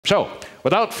So,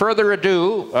 without further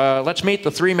ado, let's meet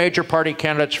the three major party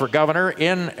candidates for governor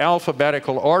in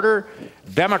alphabetical order.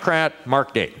 Democrat,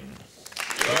 Mark Dayton.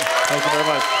 Thank you very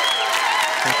much.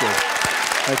 Thank you.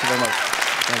 Thank you very much.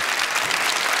 Thanks.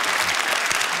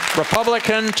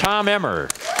 Republican, Tom Emmer.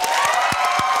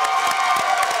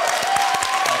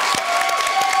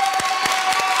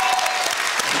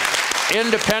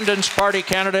 Independence Party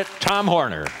candidate, Tom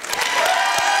Horner.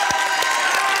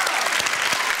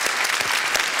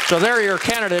 So there are your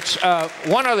candidates.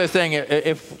 One other thing,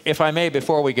 if I may,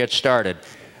 before we get started.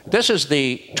 This is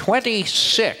the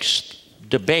 26th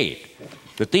debate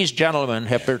that these gentlemen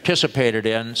have participated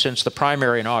in since the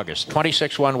primary in August.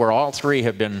 26th one where all three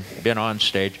have been on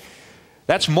stage.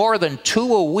 That's more than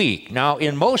 2 a week. Now,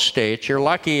 in most states, you're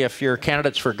lucky if your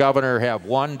candidates for governor have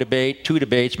 1 debate, 2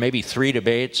 debates, maybe 3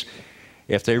 debates,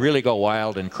 if they really go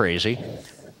wild and crazy.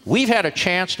 We've had a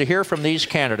chance to hear from these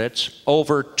candidates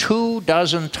over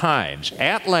 24 times,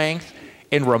 at length,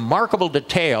 in remarkable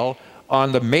detail,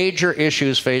 on the major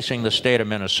issues facing the state of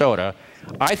Minnesota.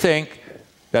 I think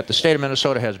that the state of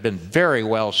Minnesota has been very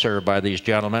well served by these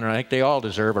gentlemen, and I think they all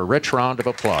deserve a rich round of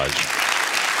applause.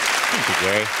 Thank you,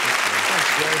 Gary.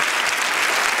 Thanks, Gary.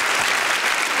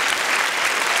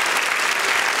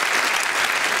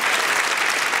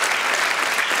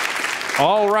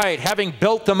 All right, having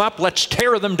built them up, let's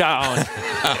tear them down.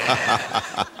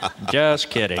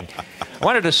 Just kidding. I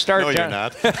wanted to start. No, you're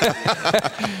not.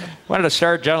 Wanted to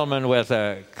start, gentlemen, with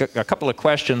a couple of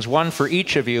questions, one for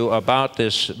each of you about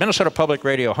this Minnesota Public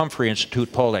Radio Humphrey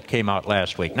Institute poll that came out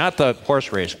last week, not the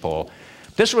horse race poll.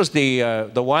 This was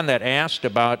the one that asked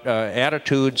about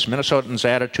attitudes, Minnesotans'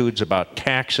 attitudes about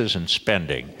taxes and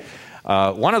spending.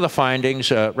 One of the findings,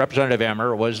 Representative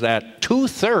Emmer, was that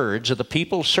 2/3 of the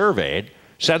people surveyed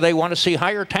said they want to see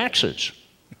higher taxes.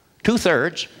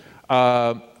 2/3.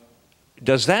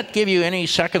 Does that give you any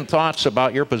second thoughts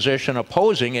about your position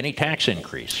opposing any tax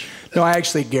increase? No,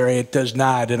 actually, Gary, it does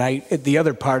not. And the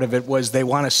other part of it was they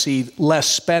want to see less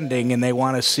spending and they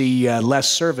want to see less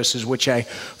services, which I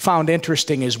found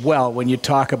interesting as well when you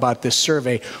talk about this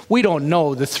survey. We don't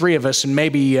know, the three of us, and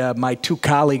maybe my 2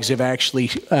 colleagues have actually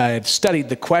studied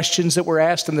the questions that were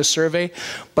asked in the survey,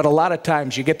 but a lot of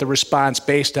times you get the response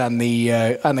based on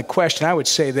the question. I would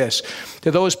say this,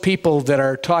 to those people that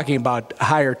are talking about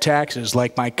higher taxes,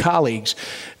 like my colleagues,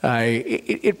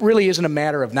 it really isn't a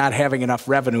matter of not having enough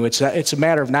revenue. It's a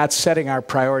matter of not setting our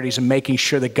priorities and making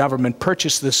sure that government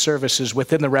purchases the services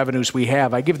within the revenues we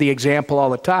have. I give the example all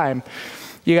the time.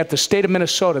 You got the state of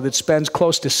Minnesota that spends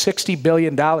close to $60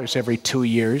 billion every 2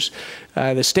 years.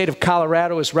 The state of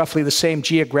Colorado is roughly the same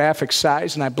geographic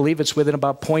size, and I believe it's within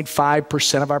about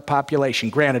 0.5% of our population.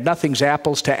 Granted, nothing's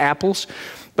apples to apples,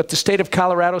 but the state of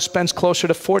Colorado spends closer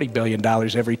to $40 billion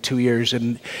every 2 years.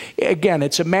 And again,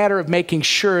 it's a matter of making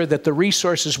sure that the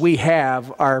resources we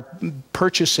have are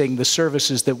purchasing the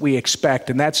services that we expect.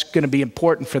 And that's going to be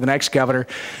important for the next governor,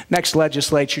 next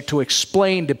legislature, to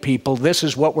explain to people this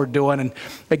is what we're doing. And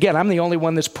again, I'm the only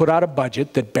one that's put out a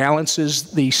budget that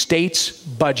balances the state's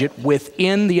budget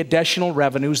within the additional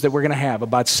revenues that we're going to have,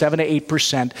 about 7 to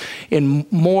 8% in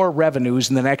more revenues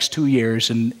in the next 2 years.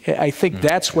 And I think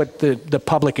that's what the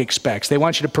public expects. They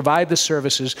want you to provide the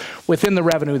services within the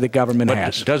revenue the government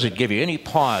has. But does it give you any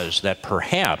pause that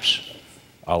perhaps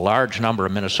a large number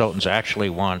of Minnesotans actually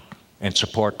want and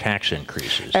support tax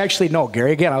increases? Actually, no,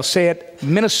 Gary. Again, I'll say it.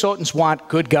 Minnesotans want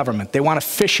good government. They want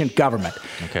efficient government.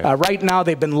 Okay. Right now,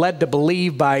 they've been led to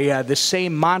believe by the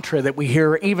same mantra that we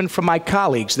hear even from my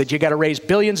colleagues, that you got to raise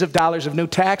billions of dollars of new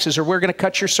taxes or we're going to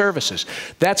cut your services.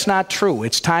 That's not true.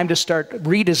 It's time to start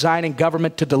redesigning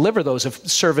government to deliver those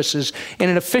services in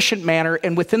an efficient manner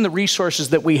and within the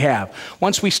resources that we have.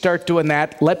 Once we start doing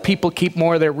that, let people keep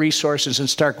more of their resources and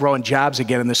start growing jobs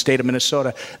again in the state of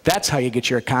Minnesota. That's how you get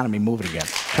your economy moving again.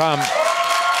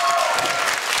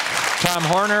 Tom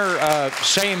Horner,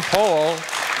 same poll,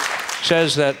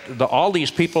 says that all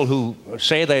these people who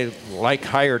say they like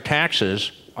higher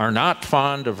taxes are not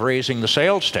fond of raising the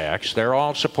sales tax. They're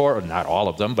all support, not all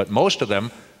of them, but most of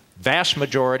them, vast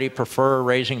majority prefer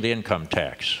raising the income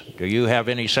tax. Do you have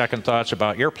any second thoughts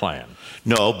about your plan?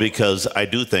 No, because I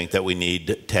do think that we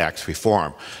need tax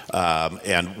reform.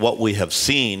 And what we have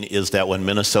seen is that when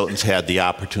Minnesotans had the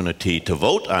opportunity to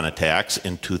vote on a tax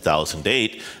in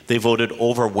 2008, they voted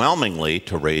overwhelmingly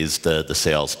to raise the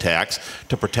sales tax,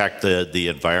 to protect the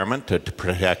environment, to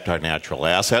protect our natural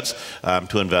assets,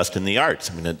 to invest in the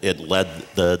arts. I mean, it led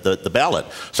the ballot.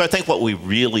 So I think what we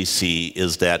really see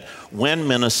is that when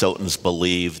Minnesotans Minnesotans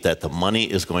believe that the money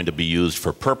is going to be used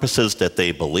for purposes that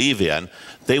they believe in,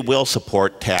 they will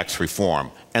support tax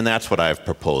reform. And that's what I've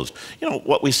proposed. You know,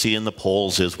 what we see in the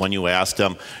polls is when you ask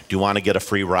them, do you want to get a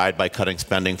free ride by cutting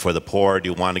spending for the poor? Do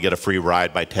you want to get a free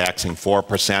ride by taxing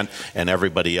 4% and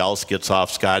everybody else gets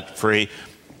off scot-free?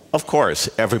 Of course,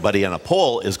 everybody in a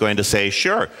poll is going to say,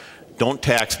 sure, don't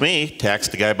tax me, tax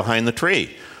the guy behind the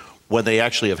tree. When they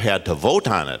actually have had to vote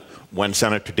on it, when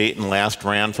Senator Dayton last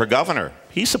ran for governor,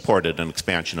 he supported an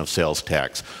expansion of sales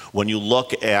tax. When you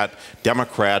look at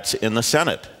Democrats in the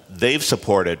Senate, they've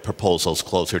supported proposals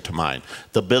closer to mine.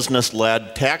 The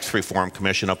business-led tax reform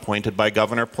commission appointed by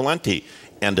Governor Pawlenty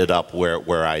ended up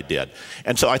where I did.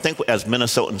 And so I think as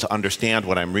Minnesotans understand,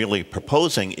 what I'm really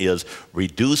proposing is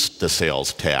reduce the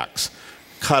sales tax,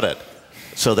 cut it,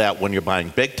 so that when you're buying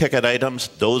big ticket items,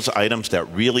 those items that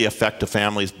really affect a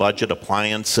family's budget,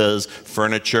 appliances,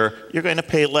 furniture, you're going to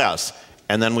pay less.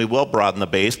 And then we will broaden the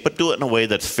base, but do it in a way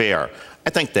that's fair.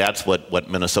 I think that's what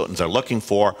Minnesotans are looking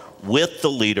for, with the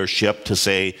leadership to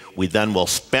say we then will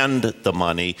spend the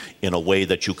money in a way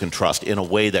that you can trust, in a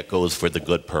way that goes for the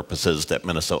good purposes that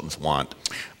Minnesotans want.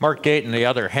 Mark Dayton, the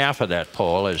other half of that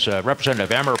poll, as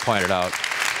Representative Emmer pointed out,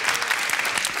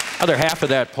 other half of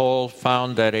that poll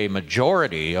found that a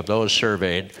majority of those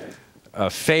surveyed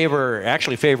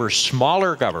actually favor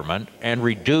smaller government and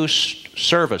reduced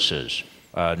services,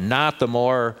 not the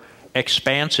more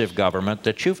expansive government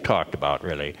that you've talked about,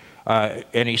 really.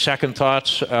 Any second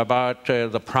thoughts about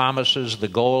the promises, the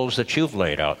goals that you've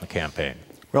laid out in the campaign?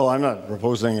 Well, I'm not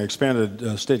proposing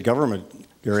expanded state government,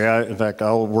 Gary. In fact,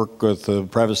 I'll work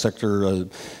with private sector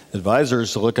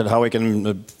advisors to look at how we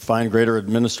can find greater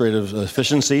administrative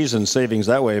efficiencies and savings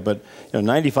that way. But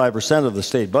 95% of the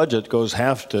state budget goes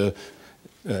half to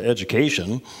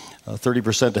education,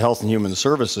 30% to health and human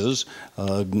services,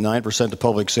 9% to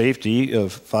public safety,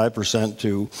 5%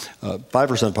 to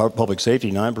 5% public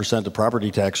safety, 9% to property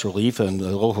tax relief and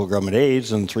local government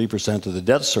aids, and 3% to the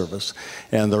debt service.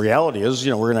 And the reality is,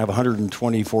 we're going to have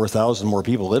 124,000 more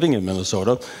people living in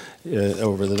Minnesota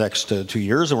over the next 2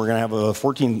 years, and we're going to have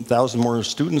 14,000 more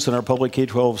students in our public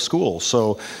K-12 schools.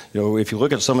 So, if you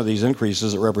look at some of these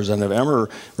increases that Representative Emmer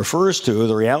refers to,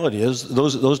 the reality is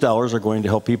those dollars are going to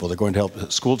help people. They're going to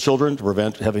help school children to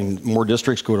prevent having more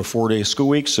districts go to 4-day school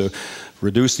weeks, to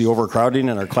reduce the overcrowding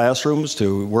in our classrooms,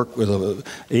 to work with an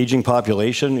aging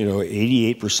population.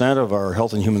 88% of our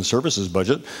health and human services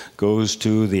budget goes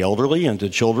to the elderly and to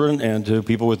children and to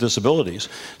people with disabilities.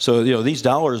 So, these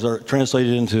dollars are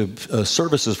translated into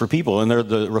services for people, and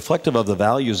they're reflective of the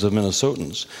values of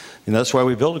Minnesotans. And that's why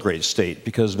we build a great state,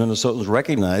 because Minnesotans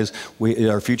recognize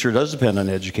our future does depend on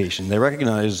education. They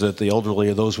recognize that the elderly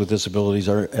or those with disabilities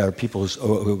are people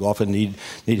who often need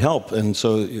help. And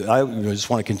so I just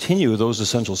want to continue those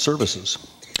essential services.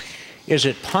 Is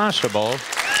it possible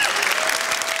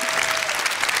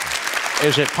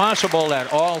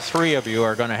that all three of you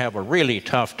are going to have a really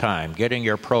tough time getting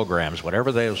your programs,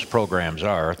 whatever those programs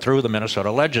are, through the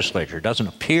Minnesota legislature? It doesn't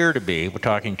appear to be. We're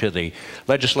talking to the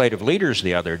legislative leaders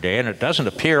the other day, and it doesn't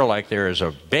appear like there is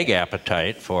a big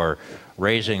appetite for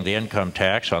raising the income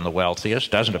tax on the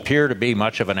wealthiest. Doesn't appear to be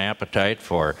much of an appetite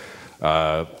for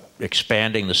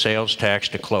expanding the sales tax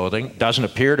to clothing. Doesn't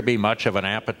appear to be much of an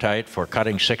appetite for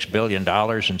cutting $6 billion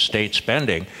in state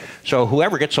spending. So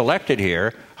whoever gets elected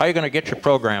here, how are you going to get your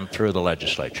program through the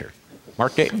legislature?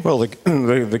 Mark Dayton? Well,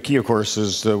 the key, of course,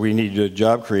 is that we need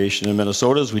job creation in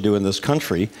Minnesota, as we do in this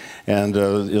country, and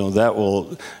that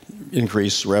will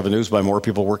increase revenues by more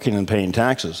people working and paying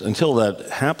taxes. Until that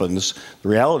happens, the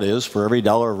reality is for every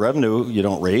dollar of revenue you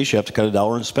don't raise, you have to cut a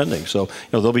dollar in spending. So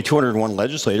there'll be 201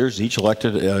 legislators, each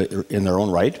elected in their own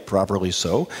right, properly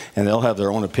so, and they'll have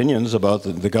their own opinions about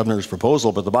the governor's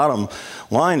proposal. But the bottom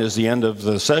line is, the end of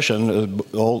the session,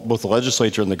 both the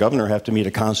legislature and the governor have to meet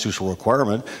a constitutional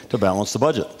requirement to balance the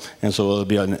budget. And so there'll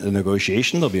be a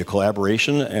negotiation, there'll be a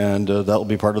collaboration, and that'll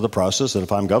be part of the process that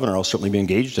if I'm governor, I'll certainly be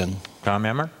engaged in. Tom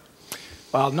Emmer?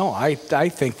 Well, no, I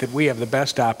think that we have the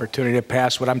best opportunity to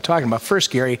pass what I'm talking about.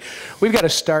 First, Gary, we've got to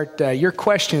start, your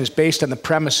question is based on the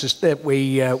premises that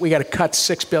we got to cut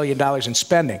 $6 billion in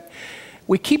spending.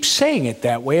 We keep saying it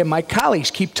that way, and my colleagues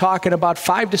keep talking about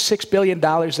 $5 to $6 billion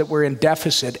that we're in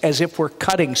deficit, as if we're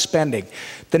cutting spending.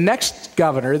 The next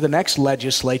governor, the next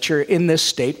legislature in this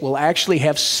state will actually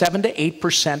have 7 to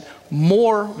 8%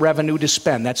 more revenue to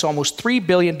spend. That's almost $3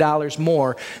 billion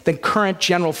more than current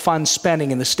general fund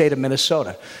spending in the state of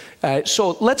Minnesota.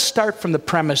 So let's start from the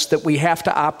premise that we have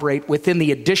to operate within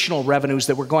the additional revenues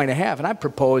that we're going to have. And I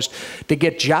proposed to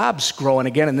get jobs growing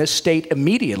again in this state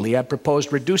immediately. I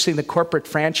proposed reducing the corporate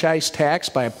franchise tax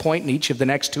by a point in each of the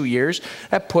next 2 years.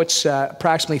 That puts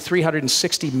approximately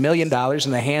 $360 million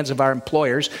in the hands of our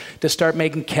employers to start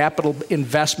making capital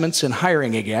investments and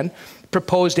hiring again.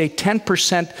 Proposed a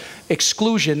 10%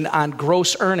 exclusion on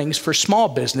gross earnings for small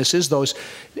businesses, those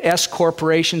S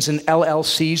corporations and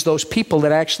LLCs, those people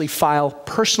that actually file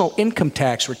personal income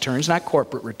tax returns, not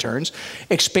corporate returns,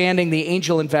 expanding the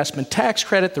angel investment tax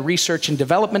credit, the research and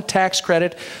development tax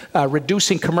credit,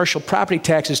 reducing commercial property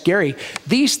taxes. Gary,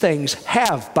 these things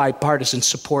have bipartisan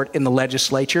support in the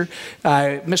legislature.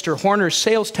 Mr. Horner's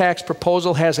sales tax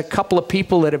proposal has a couple of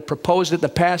people that have proposed it in the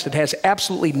past. It has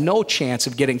absolutely no chance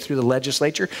of getting through the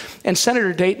legislature. And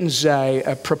Senator Dayton's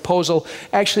proposal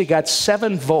actually got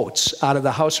 7 votes out of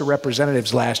the House of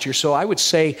Representatives last year. So I would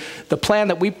say the plan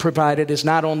that we provided is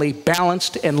not only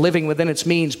balanced and living within its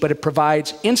means, but it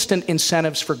provides instant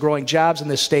incentives for growing jobs in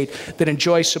this state that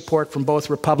enjoy support from both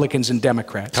Republicans and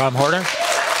Democrats. Tom Horner.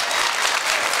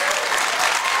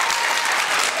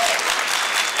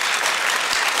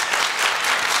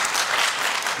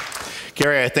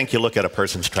 Gary, I think you look at a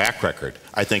person's track record.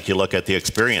 I think you look at the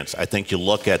experience. I think you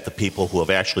look at the people who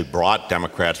have actually brought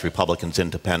Democrats, Republicans,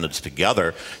 Independents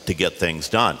together to get things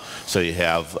done. So you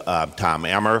have Tom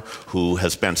Emmer, who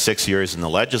has spent 6 years in the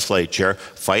legislature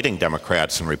fighting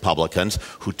Democrats and Republicans,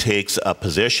 who takes a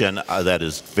position that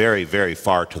is very, very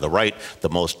far to the right, the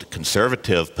most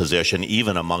conservative position,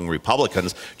 even among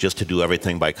Republicans, just to do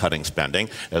everything by cutting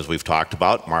spending. As we've talked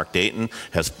about, Mark Dayton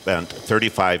has spent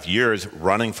 35 years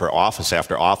running for office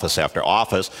after office after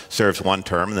office, serves one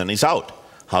term, and then he's out.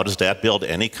 How does that build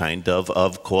any kind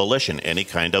of coalition, any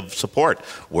kind of support?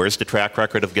 Where's the track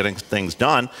record of getting things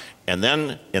done? And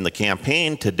then in the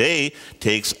campaign today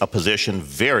takes a position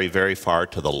very, very far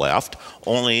to the left.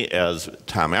 Only, as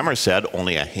Tom Emmer said,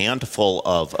 only a handful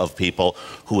of people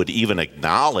who would even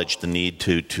acknowledge the need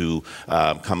to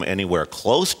come anywhere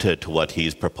close to what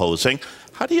he's proposing.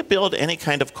 How do you build any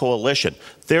kind of coalition?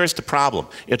 There's the problem.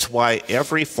 It's why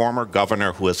every former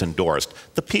governor who has endorsed,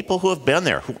 the people who have been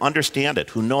there, who understand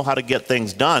it, who know how to get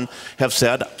things done, have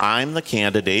said, I'm the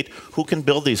candidate who can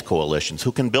build these coalitions,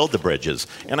 who can build the bridges.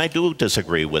 And I do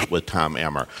disagree with Tom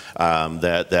Emmer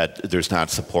that there's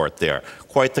not support there.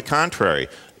 Quite the contrary.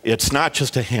 It's not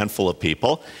just a handful of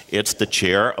people. It's the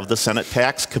chair of the Senate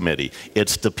Tax Committee.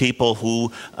 It's the people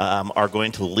who are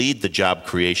going to lead the job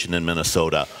creation in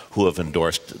Minnesota who have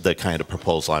endorsed the kind of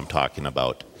proposal I'm talking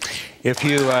about. If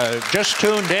you just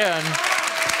tuned in,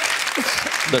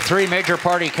 the 3 major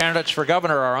party candidates for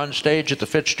governor are on stage at the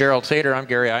Fitzgerald Theater. I'm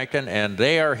Gary Eichen, and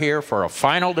they are here for a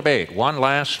final debate, one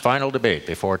last final debate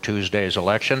before Tuesday's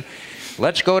election.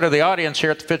 Let's go to the audience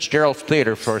here at the Fitzgerald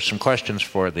Theater for some questions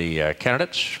for the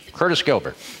candidates. Curtis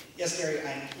Gilbert. Yes, Gary,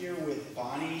 I'm here with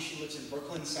Bonnie. She lives in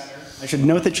Brooklyn Center. I should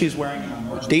note that she's wearing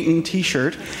a Dayton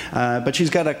t-shirt, but she's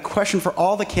got a question for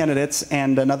all the candidates,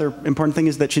 and another important thing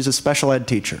is that she's a special ed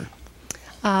teacher.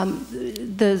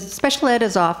 The special ed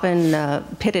is often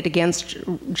pitted against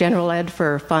general ed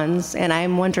for funds, and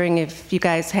I'm wondering if you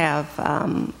guys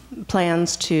have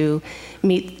plans to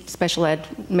meet special ed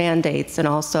mandates and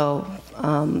also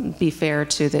be fair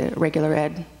to the regular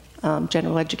ed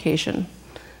general education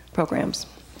programs.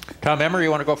 Tom Emmer, you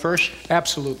want to go first?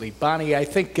 Absolutely. Bonnie, I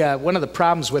think one of the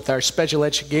problems with our special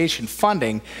education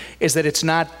funding is that it's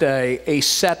not a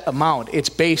set amount. It's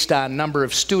based on number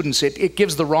of students. It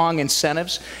gives the wrong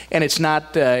incentives, and it's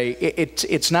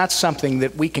not something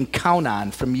that we can count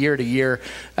on from year to year,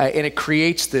 and it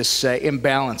creates this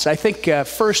imbalance. I think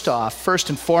first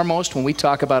and foremost, when we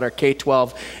talk about our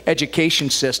K-12 education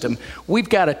system, we've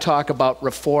got to talk about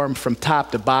reform from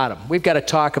top to bottom. We've got to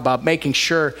talk about making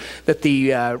sure that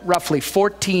the roughly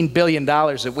 $14 billion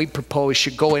that we propose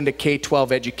should go into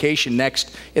K-12 education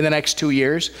in the next 2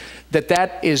 years,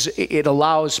 it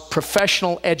allows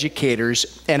professional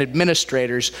educators and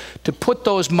administrators to put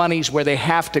those monies where they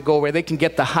have to go, where they can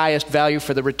get the highest value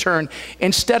for the return,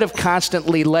 instead of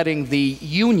constantly letting the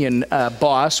union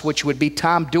boss, which would be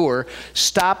Tom Dewar,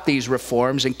 stop these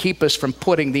reforms and keep us from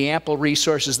putting the ample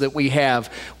resources that we have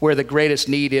where the greatest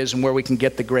need is and where we can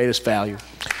get the greatest value.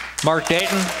 Mark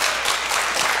Dayton.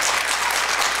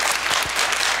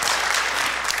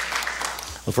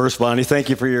 Well, first, Bonnie, thank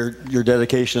you for your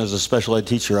dedication as a special ed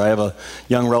teacher. I have a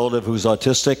young relative who's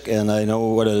autistic, and I know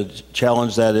what a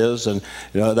challenge that is. And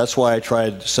that's why I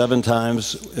tried 7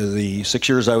 times the 6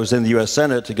 years I was in the U.S.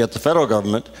 Senate to get the federal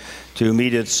government to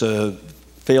meet its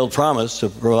 50 failed promise to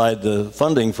provide the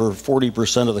funding for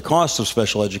 40% of the cost of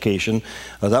special education.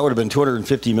 That would have been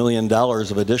 $250 million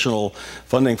of additional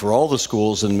funding for all the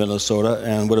schools in Minnesota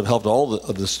and would have helped all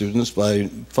of the students by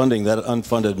funding that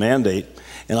unfunded mandate.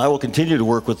 And I will continue to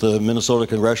work with the Minnesota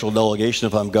congressional delegation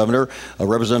if I'm governor.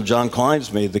 Representative John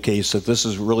Klein's made the case that this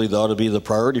is really ought to be the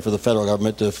priority for the federal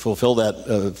government to fulfill that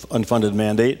unfunded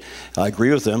mandate. I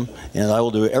agree with him, and I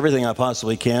will do everything I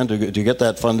possibly can to get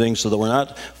that funding so that we're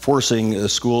not forcing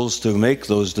schools to make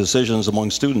those decisions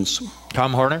among students.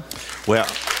 Tom Horner? Well,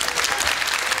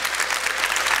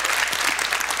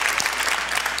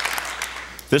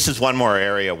 this is one more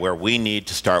area where we need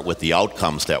to start with the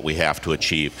outcomes that we have to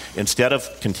achieve. Instead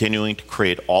of continuing to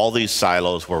create all these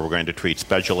silos where we're going to treat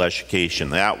special education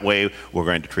that way, we're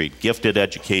going to treat gifted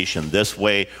education this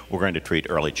way, we're going to treat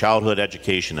early childhood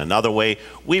education another way,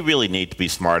 we really need to be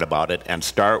smart about it and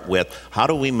start with how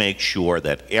do we make sure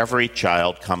that every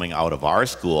child coming out of our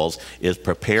schools is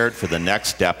prepared for the next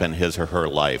step in his or her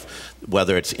life,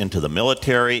 whether it's into the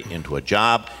military, into a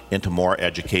job, into more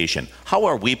education. How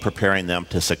are we preparing them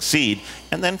to succeed,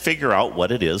 and then figure out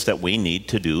what it is that we need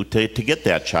to do to get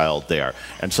that child there?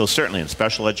 And so certainly in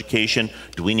special education,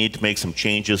 do we need to make some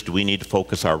changes? Do we need to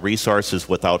focus our resources?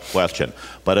 Without question.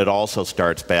 But it also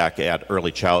starts back at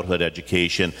early childhood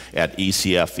education, at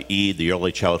ECFE, the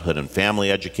early childhood and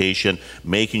family education,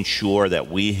 making sure that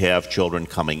we have children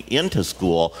coming into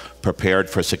school prepared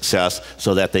for success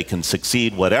so that they can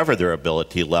succeed whatever their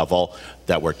ability level,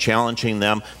 that we're challenging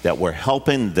them, that we're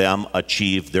helping them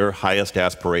achieve their highest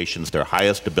aspirations, their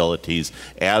highest abilities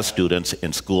as students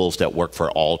in schools that work for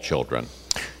all children.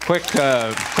 Quick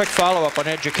follow-up on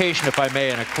education, if I may,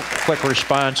 and a quick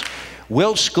response.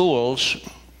 Will schools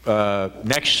for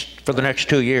the next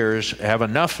 2 years have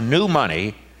enough new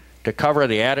money to cover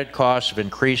the added costs of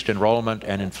increased enrollment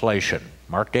and inflation?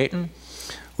 Mark Dayton?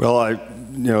 Well,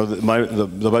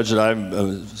 the budget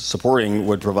I'm supporting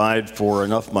would provide for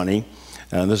enough money,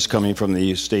 and this is coming from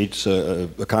the state's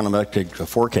econometric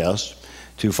forecast,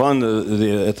 to fund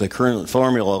at the current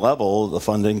formula level the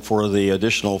funding for the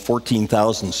additional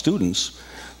 14,000 students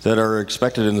that are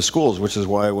expected in the schools, which is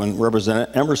why when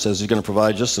Representative Emmer says he's going to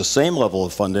provide just the same level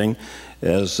of funding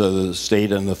as the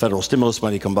state and the federal stimulus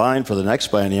money combined for the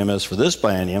next biennium as for this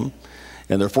biennium,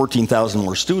 and there are 14,000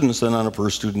 more students, then on a per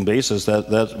student basis,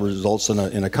 that results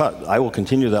in a cut. I will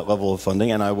continue that level of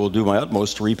funding, and I will do my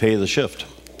utmost to repay the shift.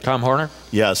 Tom Horner?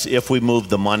 Yes, if we move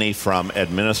the money from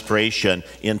administration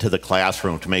into the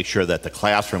classroom to make sure that the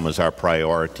classroom is our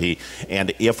priority,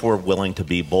 and if we're willing to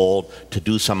be bold to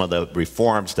do some of the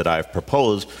reforms that I've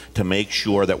proposed to make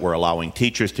sure that we're allowing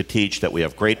teachers to teach, that we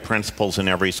have great principals in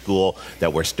every school,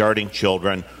 that we're starting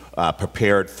children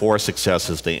prepared for success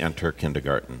as they enter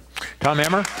kindergarten. Tom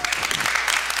Emmer?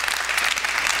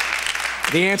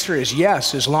 The answer is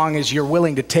yes, as long as you're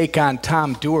willing to take on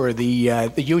Tom Doerr,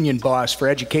 the union boss for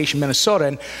Education Minnesota.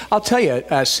 And I'll tell you,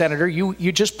 Senator,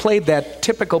 you just played that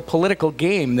typical political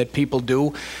game that people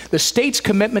do. The state's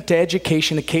commitment to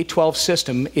education, the K-12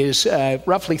 system, is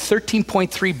roughly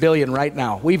 $13.3 billion right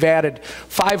now. We've added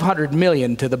 $500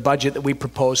 million to the budget that we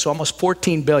proposed, so almost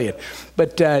 $14 billion.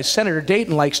 But Senator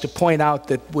Dayton likes to point out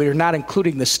that we're not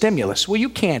including the stimulus. Well, you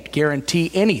can't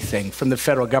guarantee anything from the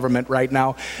federal government right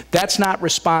now. That's not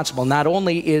responsible. Not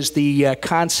only is the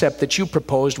concept that you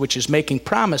proposed, which is making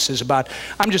promises about,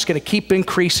 I'm just going to keep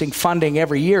increasing funding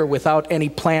every year without any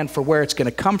plan for where it's going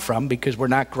to come from, because we're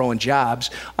not growing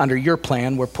jobs. Under your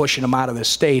plan, we're pushing them out of the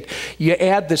state. You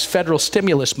add this federal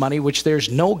stimulus money, which there's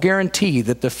no guarantee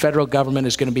that the federal government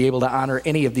is going to be able to honor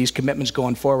any of these commitments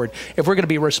going forward. If we're going to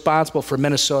be responsible for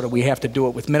Minnesota, we have to do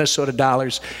it with Minnesota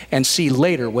dollars and see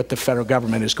later what the federal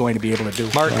government is going to be able to do.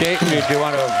 Mark Dayton, do you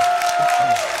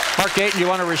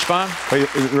want to respond?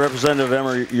 Representative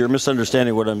Emmer, you're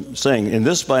misunderstanding what I'm saying. In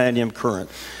this biennium current,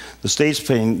 the state's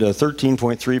paying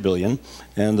 $13.3 billion,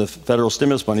 and the federal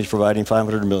stimulus money is providing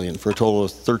 $500 million for a total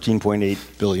of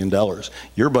 $13.8 billion.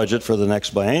 Your budget for the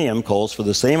next biennium calls for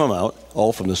the same amount,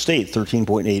 all from the state,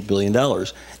 $13.8 billion,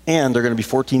 and there are going to be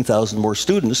 14,000 more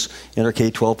students in our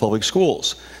K-12 public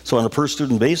schools. So on a per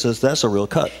student basis, that's a real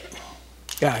cut.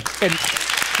 Yeah, and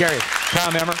Gary,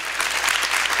 Tom Emmer?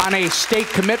 on a state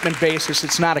commitment basis,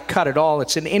 it's not a cut at all,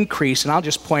 it's an increase. And I'll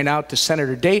just point out to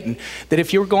Senator Dayton that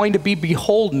if you're going to be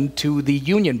beholden to the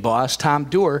union boss, Tom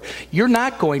Doerr, you're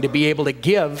not going to be able to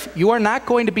give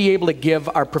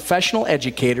our professional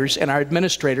educators and our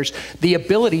administrators the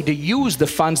ability to use the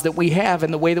funds that we have in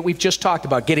the way that we've just talked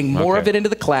about, getting more of it into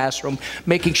the classroom,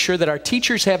 making sure that our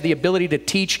teachers have the ability to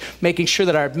teach, making sure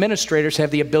that our administrators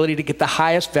have the ability to get the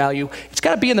highest value. It's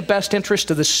got to be in the best interest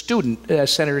of the student,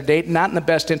 Senator Dayton, not in the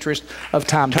best interest of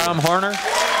Tom Doerr. Tom Horner?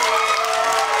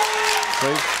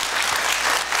 please.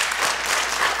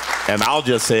 And I'll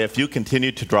just say, if you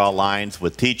continue to draw lines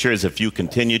with teachers, if you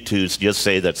continue to just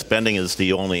say that spending is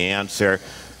the only answer,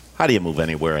 how do you move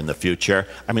anywhere in the future?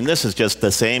 I mean, this is just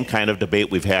the same kind of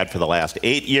debate we've had for the last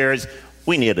 8 years.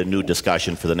 We need a new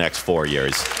discussion for the next 4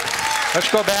 years.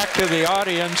 Let's go back to the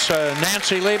audience.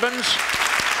 Nancy Liebens.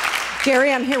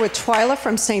 Gary, I'm here with Twyla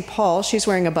from St. Paul. She's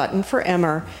wearing a button for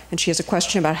Emmer, and she has a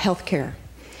question about health care.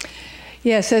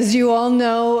 Yes, as you all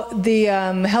know, the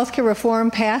healthcare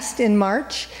reform passed in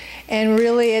March, and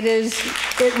really it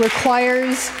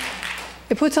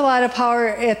puts a lot of power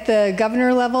at the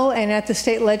governor level and at the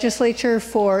state legislature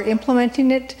for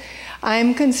implementing it.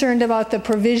 I'm concerned about the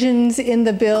provisions in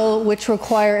the bill which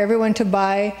require everyone to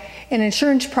buy an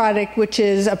insurance product which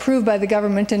is approved by the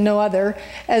government and no other,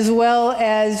 as well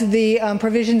as the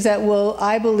provisions that will,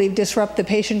 I believe, disrupt the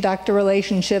patient-doctor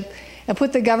relationship and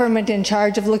put the government in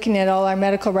charge of looking at all our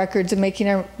medical records and making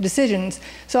our decisions.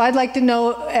 So I'd like to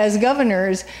know, as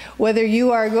governors, whether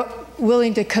you are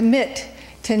willing to commit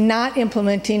to not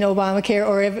implementing Obamacare,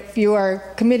 or if you are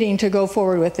committing to go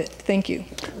forward with it. Thank you.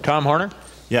 Tom Horner.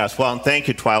 Yes, well, and thank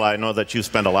you, Twyla. I know that you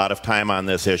spend a lot of time on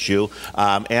this issue,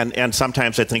 and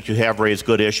sometimes I think you have raised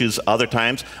good issues. Other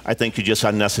times, I think you just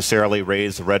unnecessarily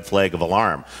raise the red flag of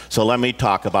alarm. So let me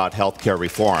talk about health care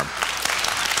reform.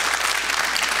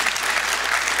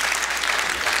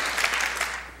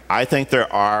 I think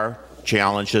there are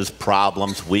challenges,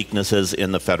 problems, weaknesses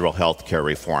in the federal health care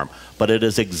reform. But it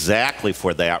is exactly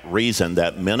for that reason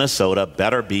that Minnesota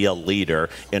better be a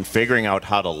leader in figuring out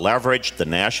how to leverage the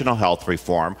national health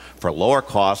reform for lower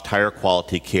cost, higher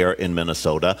quality care in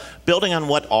Minnesota, building on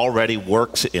what already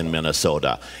works in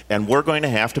Minnesota. And we're going to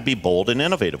have to be bold and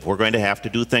innovative. We're going to have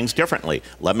to do things differently.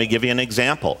 Let me give you an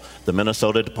example. The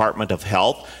Minnesota Department of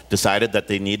Health decided that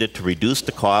they needed to reduce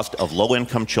the cost of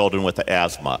low-income children with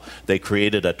asthma. They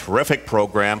created a terrific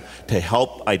program to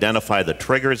help identify the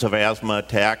triggers of asthma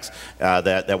attacks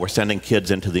that were sending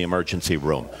kids into the emergency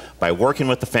room. By working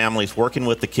with the families, working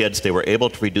with the kids, they were able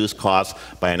to reduce costs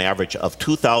by an average of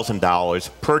 $2,000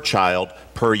 per child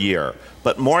per year.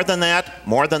 But more than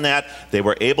that, they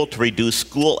were able to reduce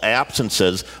school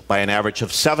absences by an average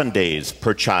of 7 days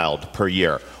per child per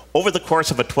year. Over the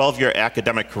course of a 12-year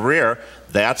academic career,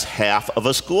 that's half of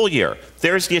a school year.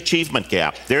 There's the achievement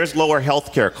gap. There's lower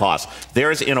health care costs.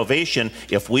 There's innovation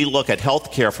if we look at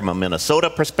health care from a Minnesota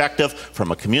perspective,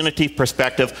 from a community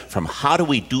perspective, from how do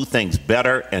we do things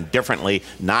better and differently,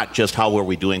 not just how were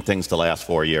we doing things the last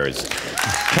 4 years.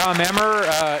 Tom Emmer,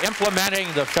 implementing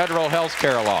the federal health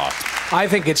care law. I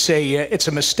think it's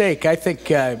a mistake. I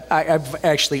think I've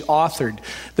actually authored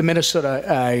the Minnesota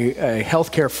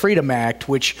Healthcare Freedom Act,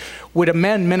 which would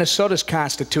amend Minnesota's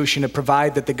constitution to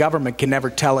provide that the government can never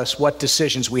tell us what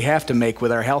decisions we have to make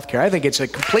with our health care. I think it's a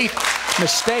complete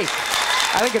mistake.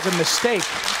 I think it's a mistake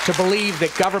to believe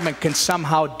that government can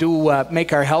somehow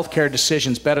make our health care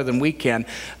decisions better than we can,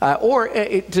 or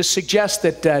to suggest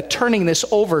that turning this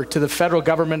over to the federal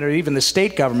government or even the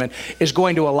state government is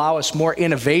going to allow us more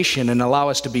innovation and allow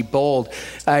us to be bold.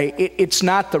 It's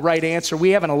not the right answer.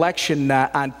 We have an election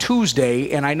on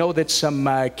Tuesday, and I know that some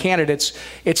candidates,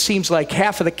 it seems like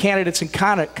half of the candidates in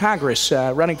Congress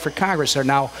running for Congress are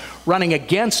now running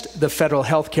against the Federal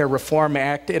Health Care Reform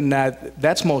Act, and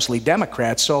that's mostly Democrats.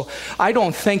 So I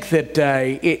don't think that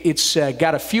it's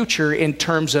got a future in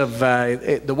terms of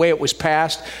the way it was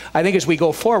passed. I think as we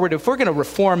go forward, if we're going to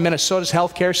reform Minnesota's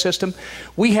health care system,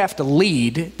 we have to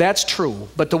lead. That's true.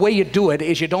 But the way you do it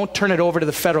is you don't turn it over to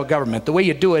the federal government. The way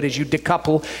you do it is you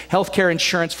decouple health care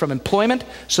insurance from employment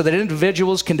so that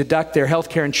individuals can deduct their health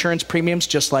care insurance premiums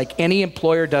just like any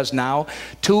employer does now.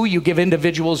 2, you give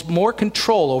individuals more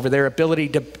control over their ability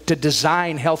to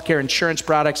design health care insurance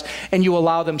products, and you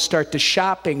allow them to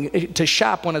shop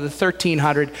one of the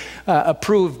 1,300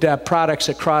 approved products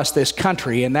across this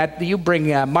country, and that you bring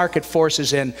market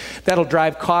forces in that'll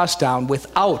drive costs down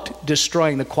without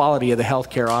destroying the quality of the health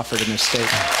care offered in this state.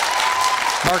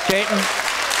 Mark Dayton.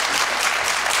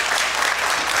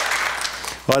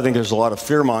 Well, I think there's a lot of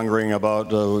fear-mongering about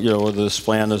this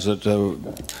plan as it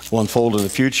will unfold in the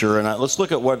future. And let's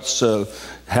look at what's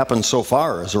happened so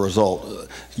far as a result.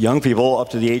 Young people up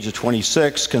to the age of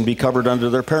 26 can be covered under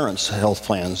their parents' health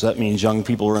plans. That means young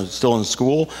people who are still in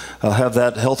school have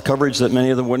that health coverage that many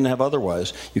of them wouldn't have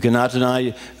otherwise. You cannot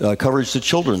deny coverage to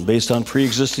children based on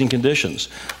pre-existing conditions.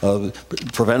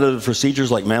 Preventative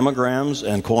procedures like mammograms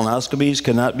and colonoscopies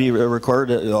cannot be require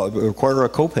a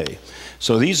copay.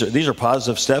 So these are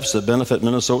positive steps that benefit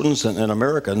Minnesotans and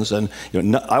Americans. And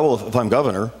I will, if I'm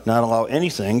governor, not allow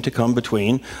anything to come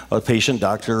between a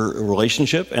patient-doctor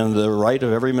relationship and the right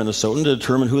of every Minnesotan to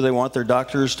determine who they want their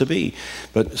doctors to be.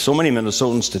 But so many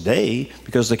Minnesotans today,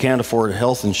 because they can't afford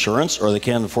health insurance or they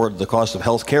can't afford the cost of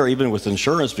health care, even with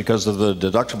insurance because of the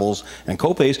deductibles and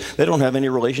copays, they don't have any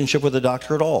relationship with the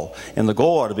doctor at all. And the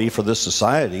goal ought to be for this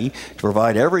society to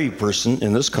provide every person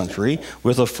in this country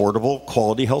with affordable,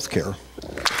 quality health care.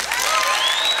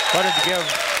 Wanted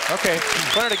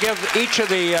to give each of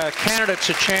the candidates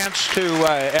a chance to,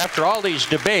 after all these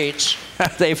debates,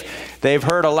 they've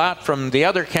heard a lot from the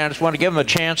other candidates. Want to give them a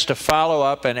chance to follow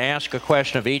up and ask a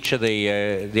question of each of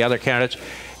the other candidates.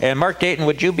 And Mark Dayton,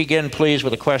 would you begin, please,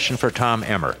 with a question for Tom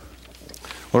Emmer?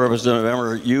 Well, Representative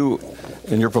Emmer, you,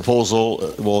 in your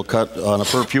proposal, will cut on a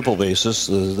per pupil basis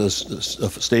the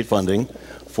state funding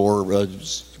for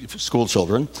school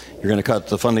children. You're going to cut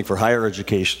the funding for higher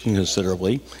education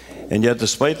considerably. And yet,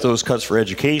 despite those cuts for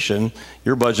education,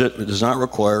 your budget does not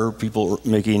require people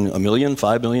making $1 million,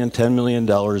 $5 million, $10 million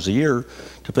a year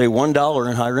to pay $1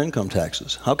 in higher income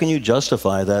taxes. How can you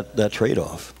justify that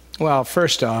trade-off? Well,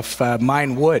 first off,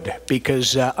 mine would,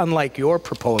 because unlike your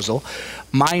proposal,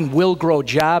 mine will grow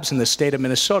jobs in the state of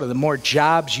Minnesota. The more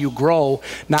jobs you grow,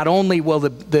 not only will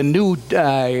the new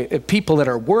people that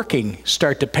are working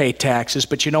start to pay taxes,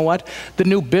 but you know what? The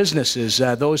new businesses,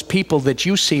 those people that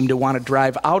you seem to want to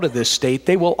drive out of this state,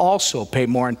 they will also pay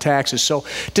more in taxes. So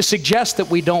to suggest that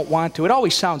we don't want to, it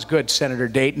always sounds good, Senator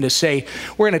Dayton, to say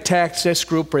we're going to tax this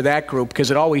group or that group, because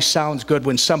it always sounds good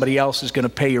when somebody else is going to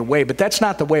pay your way, but that's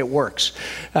not the way it works.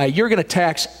 You're going to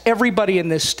tax everybody in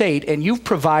this state, and you've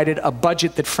provided a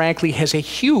budget that frankly has a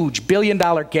huge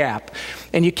billion-dollar gap.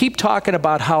 And you keep talking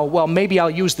about how, well, maybe I'll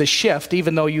use the shift,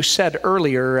 even though you said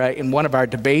earlier in one of our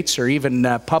debates or even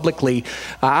publicly,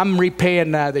 I'm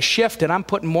repaying the shift and I'm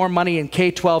putting more money in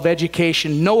K-12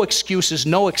 education, no excuses,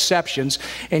 no exceptions.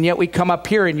 And yet we come up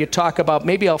here and you talk about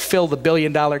maybe I'll fill the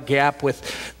billion-dollar gap with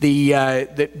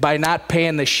by not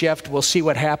paying the shift. We'll see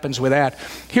what happens with that.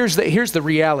 Here's the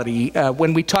reality.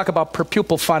 When we talk about per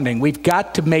pupil funding, we've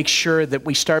got to make sure that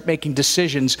we start making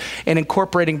decisions and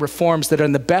incorporating reforms that are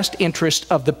in the best interest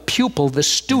of the pupil, the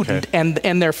student,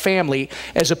 and their family,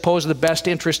 as opposed to the best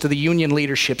interest of the union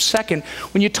leadership. Second,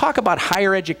 when you talk about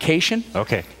higher education,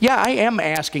 yeah, I am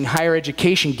asking higher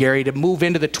education, Gary, to move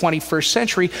into the 21st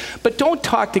century, but don't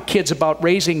talk to kids about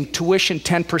raising tuition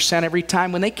 10% every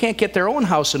time when they can't get their own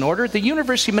house in order. The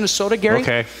University of Minnesota,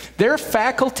 Gary, their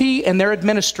faculty and their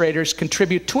administrators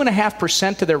contribute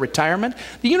 2.5% to their retirement.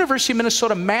 The University of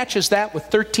Minnesota matches that with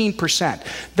 13%.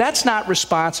 That's not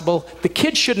responsible. The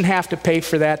kids shouldn't have to pay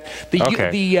for that.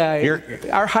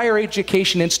 Our higher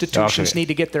education institutions need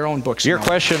to get their own books. Your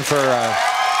question for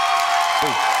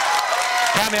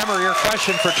Tom Emmer, your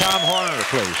question for Tom Horner,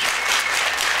 please.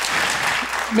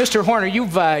 Mr. Horner,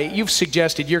 you've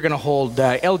suggested you're going to hold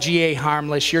LGA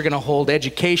harmless, you're going to hold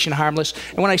education harmless,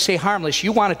 and when I say harmless,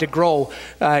 you want it to grow,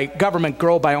 government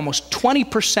grow by almost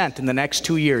 20% in the next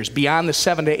 2 years, beyond the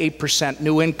 7 to 8%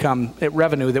 new income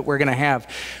revenue that we're going to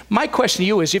have. My question to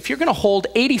you is, if you're going to hold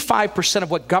 85% of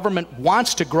what government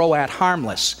wants to grow at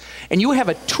harmless, and you have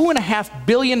a $2.5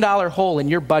 billion hole in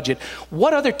your budget,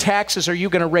 what other taxes are you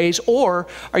going to raise, or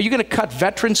are you going to cut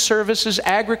veteran services,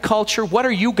 agriculture? What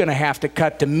are you going to have to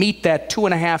cut to meet that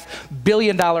 $2.5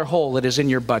 billion hole that is in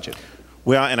your budget?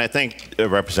 Well, and I think,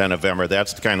 Representative Emmer,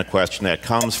 that's the kind of question that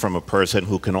comes from a person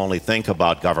who can only think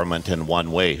about government in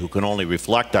one way, who can only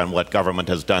reflect on what government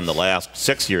has done the last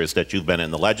 6 years that you've been in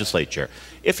the legislature.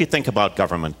 If you think about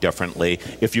government differently,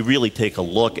 if you really take a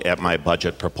look at my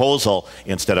budget proposal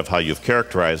instead of how you've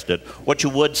characterized it, what you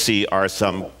would see are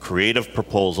some creative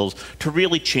proposals to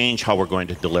really change how we're going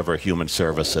to deliver human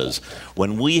services.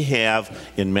 When we have,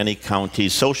 in many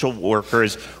counties, social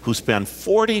workers who spend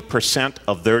 40%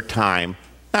 of their time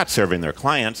not serving their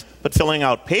clients, but filling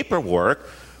out paperwork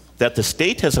that the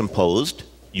state has imposed,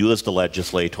 you as the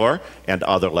legislator and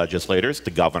other legislators,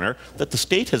 the governor, that the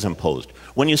state has imposed.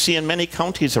 When you see in many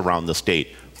counties around the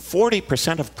state,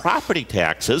 40% of property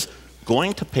taxes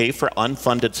going to pay for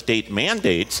unfunded state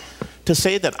mandates, to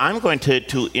say that I'm going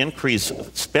to increase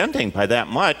spending by that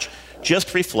much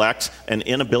just reflects an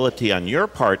inability on your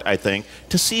part, I think,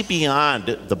 to see beyond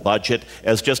the budget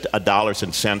as just a dollars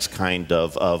and cents kind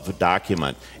of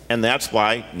document. And that's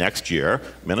why next year,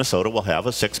 Minnesota will have a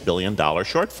 $6 billion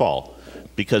shortfall,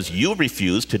 because you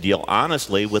refuse to deal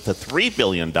honestly with a $3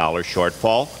 billion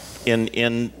shortfall in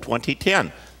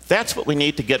 2010. That's what we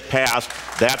need to get past.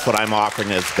 That's what I'm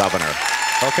offering as governor.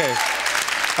 Okay.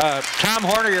 Tom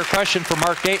Horner, your question for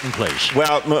Mark Dayton, please.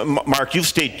 Well, Mark, you've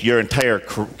staked your entire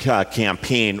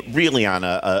campaign really on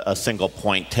a single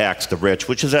point tax to rich,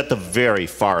 which is at the very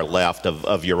far left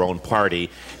of your own party.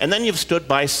 And then you've stood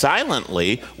by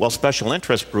silently while special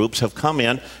interest groups have come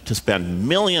in to spend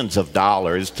millions of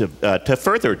dollars to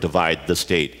further divide the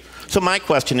state. So my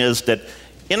question is that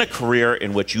in a career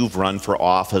in which you've run for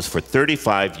office for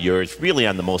 35 years, really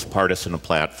on the most partisan of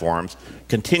platforms,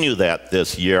 continue that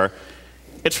this year,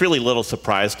 it's really little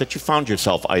surprise that you found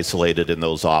yourself isolated in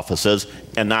those offices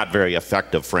and not very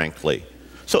effective, frankly.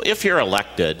 So if you're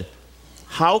elected,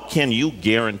 how can you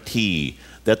guarantee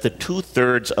that the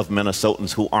 2/3 of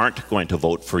Minnesotans who aren't going to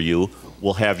vote for you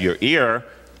will have your ear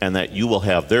and that you will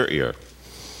have their ear?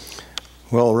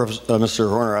 Well, Mr.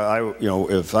 Horner,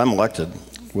 if I'm elected,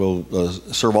 will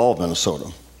serve all of Minnesota,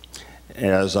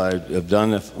 as I have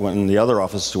done in the other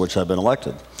offices to which I've been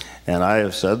elected. And I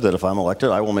have said that if I'm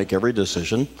elected, I will make every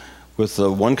decision with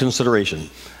one consideration.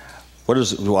 What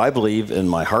do I believe in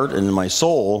my heart and in my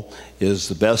soul is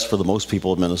the best for the most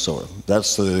people of Minnesota?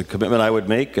 That's the commitment I would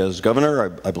make as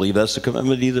governor. I believe that's the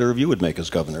commitment either of you would make as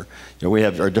governor. We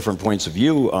have our different points of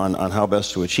view on how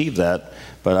best to achieve that,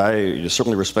 but I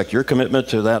certainly respect your commitment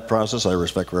to that process. I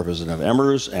respect Representative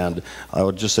Emmer's, and I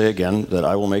would just say again that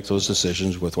I will make those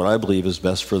decisions with what I believe is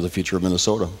best for the future of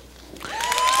Minnesota.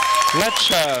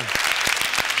 Let's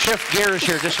shift gears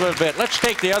here just a little bit. Let's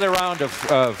take the other round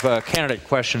of candidate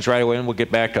questions right away, and we'll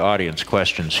get back to audience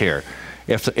questions here,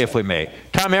 if we may.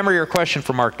 Tom Emmer, your question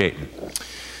for Mark Dayton.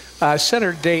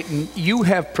 Senator Dayton, you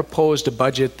have proposed a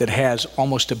budget that has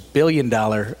almost $1 billion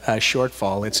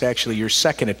shortfall. It's actually your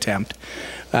second attempt,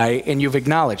 and you've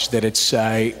acknowledged that it's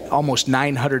almost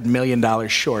 $900 million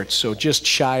short, so just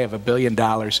shy of $1 billion.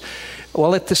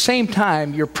 Well, at the same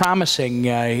time, you're promising,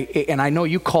 and I know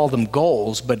you call them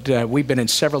goals, but we've been in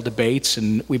several debates,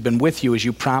 and we've been with you as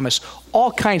you promise all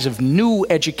kinds of new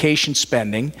education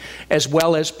spending, as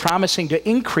well as promising to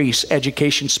increase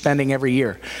education spending every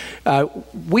year.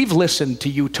 We've listened to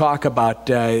you talk about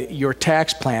your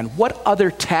tax plan. What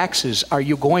other taxes are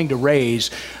you going to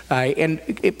raise? And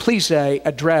please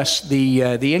address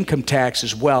the income tax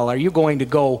as well. Are you going to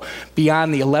go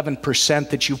beyond the 11%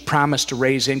 that you've promised to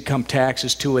raise income taxes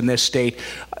to in this state?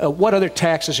 What other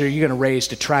taxes are you going to raise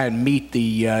to try and meet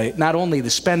the not only the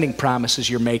spending promises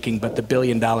you're making, but the $1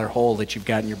 billion hole that you've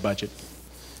got in your budget?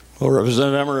 Well,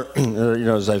 Representative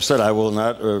Emmer, as I've said, I will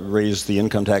not raise the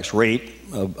income tax rate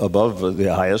above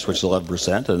the highest, which is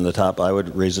 11%, and the top I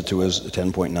would raise it to is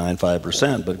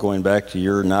 10.95%. But going back to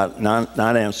your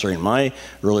not answering my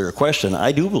earlier question,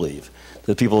 I do believe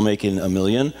that people making $1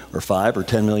 million or $5 or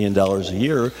 $10 million a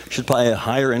year should pay a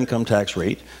higher income tax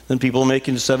rate than people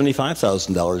making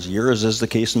 $75,000 a year, as is the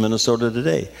case in Minnesota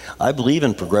today. I believe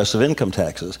in progressive income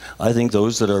taxes. I think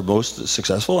those that are most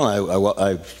successful, and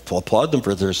I applaud them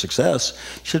for their success,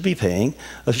 should be paying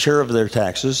a share of their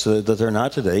taxes that they're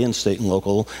not today in state and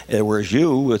local, whereas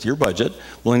you, with your budget,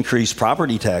 will increase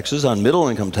property taxes on middle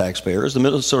income taxpayers. The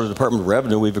Minnesota Department of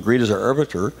Revenue, we've agreed as our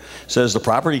arbiter, says the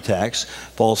property tax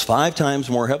falls 5 times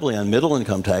more heavily on middle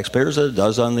income taxpayers than it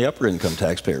does on the upper income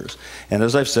taxpayers. And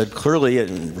as I've said clearly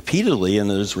and repeatedly in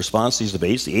his response to these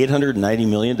debates, the $890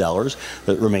 million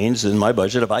that remains in my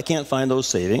budget, if I can't find those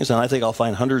savings, and I think I'll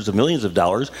find hundreds of millions of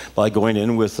dollars by going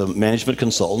in with management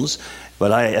consultants,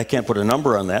 but I can't put a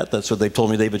number on that. That's what they've told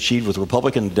me they've achieved with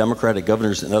Republican and Democratic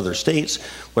governors in other states.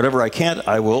 Whatever I can't,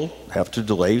 I will have to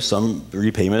delay some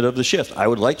repayment of the shift. I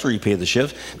would like to repay the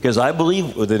shift because I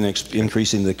believe within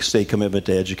increasing the state commitment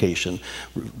to education,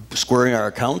 squaring our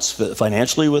accounts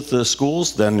financially with the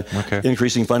schools, then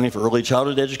increasing funding for early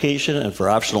childhood education and for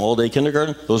optional all-day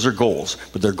kindergarten. Those are goals,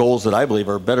 but they're goals that I believe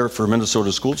are better for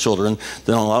Minnesota school children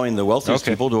than allowing the wealthiest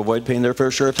people to avoid paying their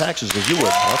fair share of taxes, as you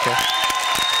would.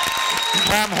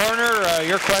 Tom Horner,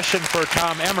 your question for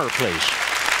Tom Emmer, please.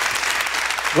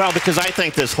 Well, because I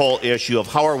think this whole issue of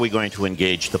how are we going to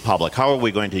engage the public, how are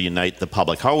we going to unite the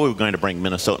public, how are we going to bring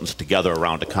Minnesotans together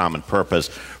around a common purpose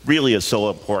really is so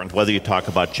important, whether you talk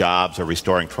about jobs or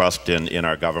restoring trust in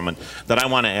our government, that I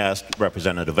want to ask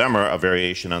Representative Emmer a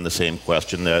variation on the same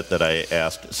question that I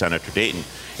asked Senator Dayton.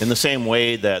 In the same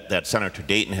way that Senator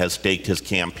Dayton has staked his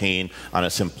campaign on a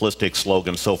simplistic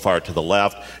slogan so far to the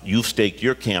left, you've staked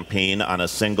your campaign on a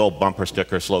single bumper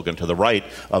sticker slogan to the right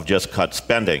of just cut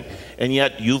spending. And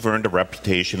yet you've earned a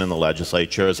reputation in the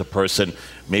legislature as a person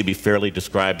maybe fairly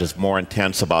described as more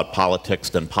intense about politics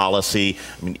than policy.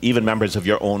 I mean, even members of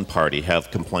your own party have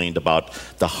complained about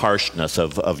the harshness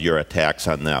of your attacks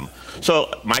on them.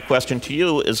 So my question to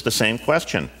you is the same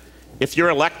question. If you're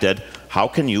elected, how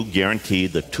can you guarantee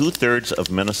the 2/3 of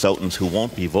Minnesotans who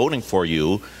won't be voting for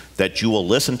you that you will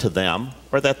listen to them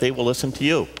or that they will listen to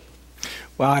you.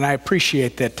 Well, and I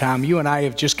appreciate that, Tom. You and I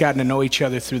have just gotten to know each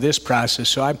other through this process,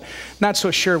 so I'm not so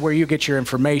sure where you get your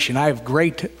information. I have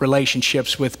great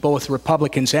relationships with both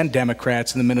Republicans and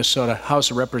Democrats in the Minnesota House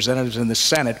of Representatives and the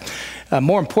Senate.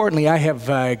 More importantly, I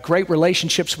have great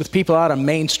relationships with people out on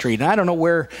Main Street. And I don't know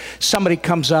where somebody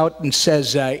comes out and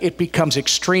says it becomes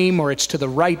extreme or it's to the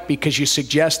right because you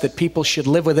suggest that people should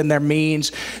live within their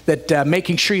means, that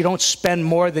making sure you don't spend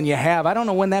more than you have. I don't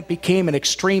know when that became an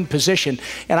extreme position.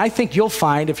 And I think you'll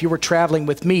find, if you were traveling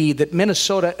with me, that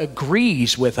Minnesota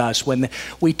agrees with us when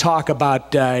we talk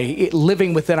about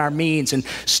living within our means. And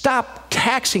stop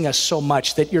taxing us so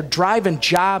much that you're driving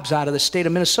jobs out of the state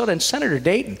of Minnesota. And Senator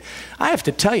Dayton, I have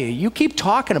to tell you, you keep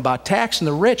talking about taxing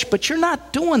the rich, but you're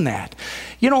not doing that.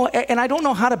 You know, and I don't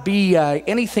know how to be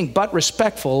anything but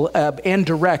respectful and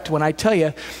direct when I tell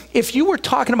you, if you were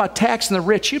talking about taxing the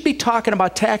rich, you'd be talking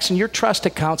about taxing your trust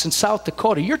accounts in South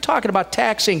Dakota. You're talking about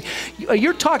taxing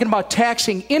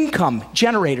income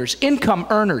generators, income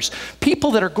earners,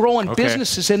 people that are growing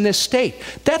businesses in this state.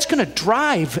 That's going to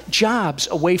drive jobs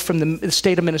away from the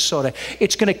state of Minnesota.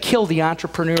 It's going to kill the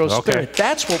entrepreneurial spirit.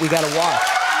 That's what we got to watch.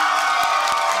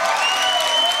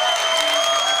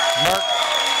 Mark,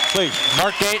 please.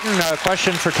 Mark Dayton, a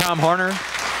question for Tom Horner.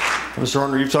 Mr.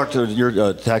 Horner, you've talked to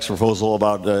your tax proposal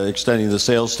about extending the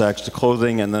sales tax to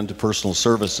clothing and then to personal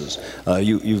services.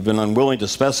 You've been unwilling to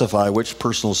specify which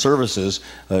personal services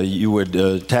you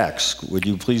would tax. Would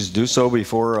you please do so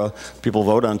before people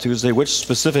vote on Tuesday? Which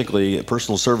specifically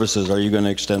personal services are you going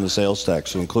to extend the sales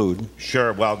tax to include?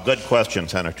 Sure. Well, good question,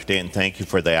 Senator Dayton. Thank you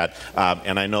for that.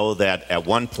 And I know that at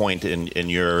one point in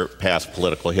your past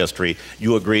political history,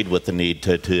 you agreed with the need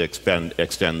to extend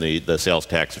the sales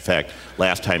tax. In fact,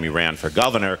 last time you ran for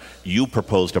governor, you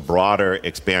proposed a broader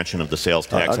expansion of the sales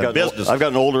tax on business. I've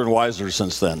gotten older and wiser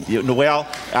since then. You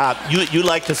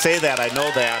like to say that. I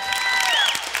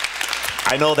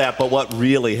know that, but what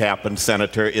really happened,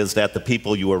 Senator, is that the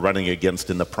people you were running against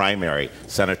in the primary,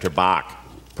 Senator Bach,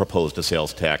 proposed a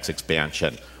sales tax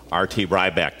expansion. R.T.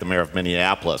 Ryback, the mayor of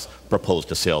Minneapolis,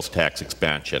 proposed a sales tax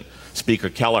expansion. Speaker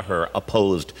Kelleher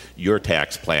opposed your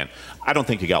tax plan. I don't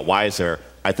think you got wiser.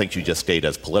 I think you just stayed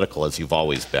as political as you've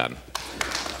always been.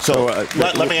 So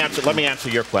let me answer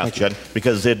your question,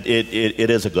 because it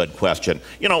is a good question.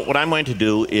 You know, what I'm going to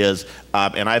do is,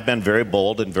 and I've been very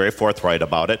bold and very forthright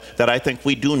about it, that I think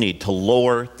we do need to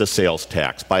lower the sales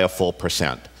tax by a full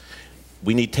 %.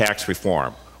 We need tax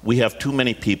reform. We have too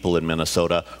many people in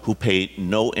Minnesota who pay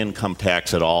no income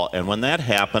tax at all, and when that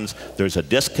happens, there's a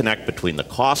disconnect between the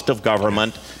cost of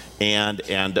government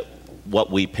and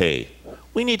what we pay.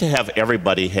 We need to have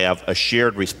everybody have a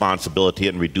shared responsibility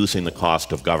in reducing the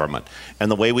cost of government. And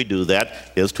the way we do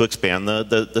that is to expand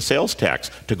the sales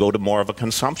tax, to go to more of a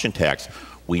consumption tax.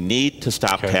 We need to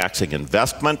stop taxing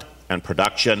investment and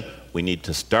production. We need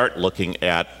to start looking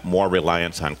at more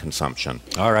reliance on consumption.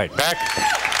 All right,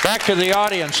 back to the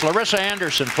audience. Larissa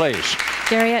Anderson, please.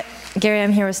 Gary,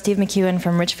 I'm here with Steve McEwen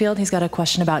from Richfield. He's got a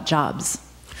question about jobs.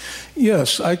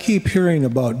 Yes, I keep hearing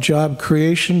about job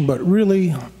creation, but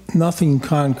really nothing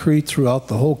concrete throughout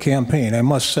the whole campaign, I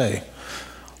must say.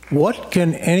 What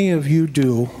can any of you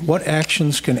do, what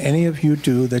actions can any of you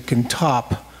do that can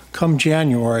top, come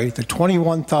January, the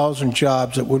 21,000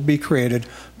 jobs that would be created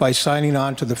by signing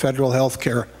on to the federal health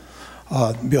care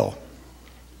bill?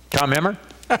 Tom Emmer?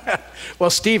 Well,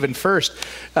 Stephen, first,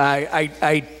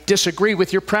 I disagree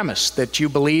with your premise that you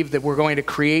believe that we're going to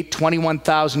create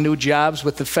 21,000 new jobs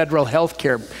with the federal health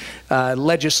care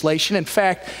legislation. In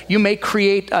fact, you may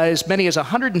create as many as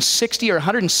 160 or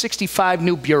 165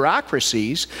 new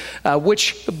bureaucracies,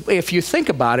 which, if you think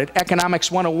about it,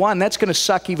 Economics 101, that's going to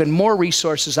suck even more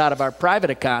resources out of our private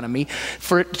economy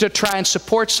to try and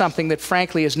support something that,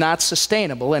 frankly, is not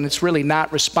sustainable and it's really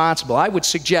not responsible. I would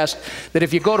suggest that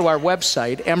if you go to our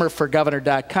website,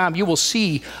 emmerforgovernor.com, you will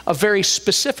see a very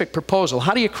specific proposal.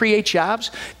 How do you create jobs?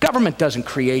 Government doesn't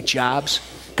create jobs.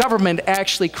 Government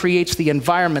actually creates the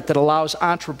environment that allows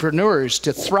entrepreneurs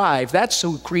to thrive. That's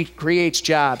who creates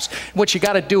jobs. What you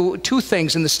got to do, two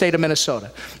things in the state of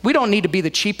Minnesota. We don't need to be the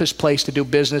cheapest place to do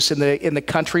business in the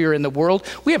country or in the world.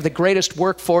 We have the greatest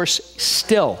workforce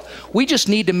still. We just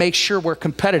need to make sure we're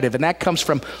competitive, and that comes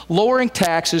from lowering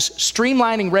taxes,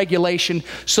 streamlining regulation,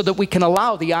 so that we can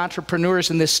allow the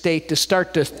entrepreneurs in this state to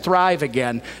start to thrive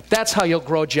again. That's how you'll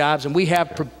grow jobs, and we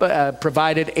have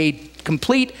provided a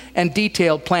complete and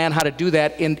detailed plan how to do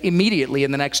that immediately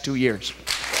in the next 2 years.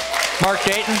 Mark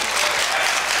Dayton.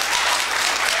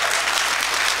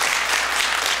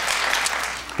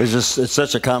 It's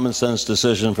such a common sense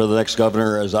decision for the next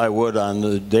governor, as I would on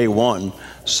the day one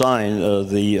sign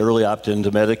the early opt-in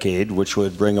to Medicaid, which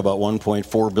would bring about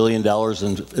 $1.4 billion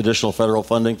in additional federal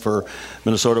funding for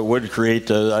Minnesota. It would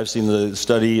create, I've seen the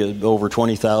study, over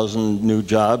 20,000 new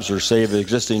jobs or save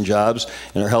existing jobs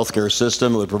in our healthcare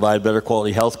system. It would provide better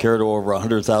quality health care to over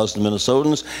 100,000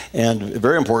 Minnesotans, and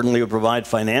very importantly, it would provide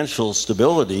financial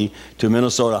stability to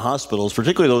Minnesota hospitals,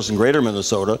 particularly those in greater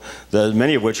Minnesota,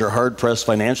 many of which are hard-pressed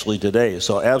financially today.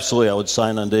 So absolutely, I would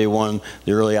sign on day one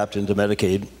the early opt-in to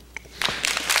Medicaid.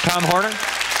 Tom Horner?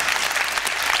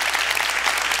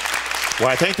 Well,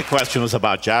 I think the question was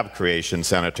about job creation,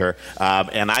 Senator,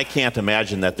 and I can't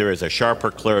imagine that there is a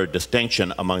sharper, clearer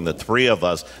distinction among the three of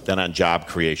us than on job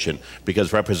creation.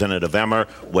 Because Representative Emmer,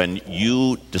 when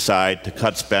you decide to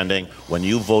cut spending, when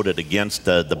you voted against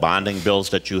the bonding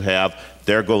bills that you have,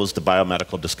 there goes the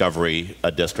biomedical discovery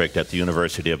district at the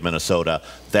University of Minnesota.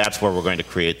 That's where we're going to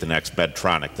create the next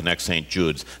Medtronic, the next St.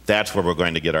 Jude's. That's where we're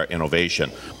going to get our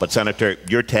innovation. But Senator,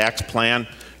 your tax plan,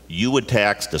 you would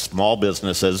tax the small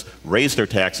businesses, raise their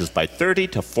taxes by 30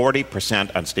 to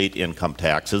 40% on state income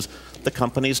taxes. The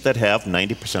companies that have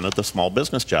 90% of the small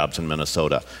business jobs in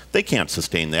Minnesota. They can't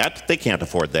sustain that. They can't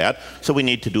afford that. So we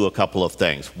need to do a couple of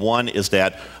things. One is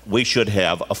that we should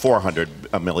have a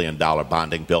 $400 million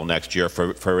bonding bill next year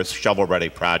for shovel-ready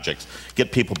projects.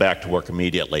 Get people back to work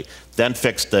immediately. Then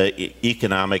fix the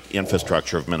economic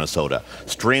infrastructure of Minnesota.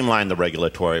 Streamline the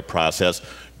regulatory process.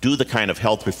 Do the kind of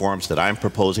health reforms that I'm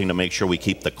proposing to make sure we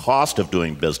keep the cost of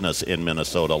doing business in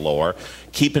Minnesota lower.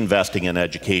 Keep investing in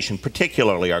education,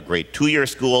 particularly our great two-year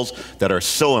schools that are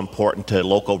so important to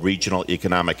local, regional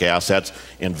economic assets.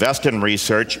 Invest in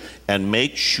research and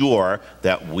make sure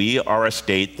that we are a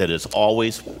state that is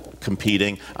always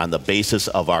competing on the basis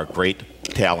of our great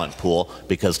talent pool,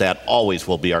 because that always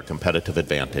will be our competitive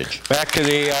advantage. Back to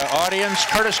the audience.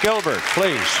 Curtis Gilbert,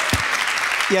 please.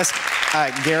 Yes.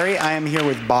 Gary, I am here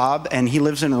with Bob, and he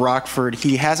lives in Rockford.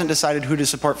 He hasn't decided who to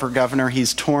support for governor.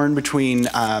 He's torn between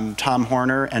Tom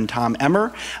Horner and Tom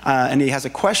Emmer, and he has a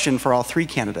question for all three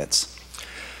candidates.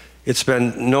 It's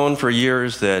been known for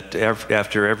years that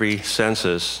after every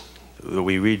census,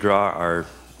 we redraw our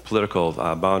political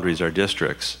boundaries, our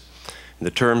districts. And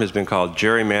the term has been called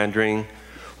gerrymandering,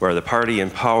 where the party in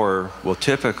power will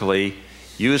typically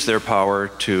use their power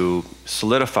to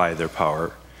solidify their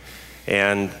power.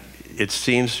 And it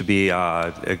seems to be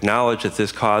acknowledged that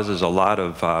this causes a lot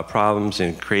of problems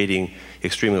in creating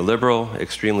extremely liberal,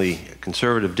 extremely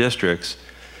conservative districts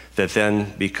that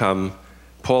then become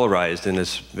polarized, and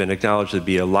it's been acknowledged to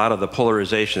be a lot of the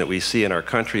polarization that we see in our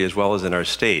country as well as in our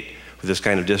state with this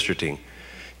kind of districting.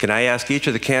 Can I ask each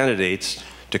of the candidates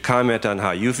to comment on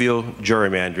how you view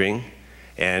gerrymandering,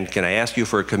 and can I ask you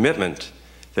for a commitment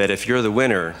that if you're the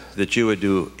winner, that you would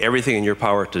do everything in your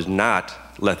power to not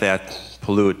let that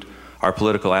pollute our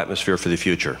political atmosphere for the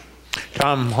future?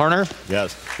 Tom Horner?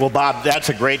 Yes. Well, Bob, that's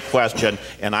a great question,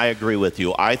 and I agree with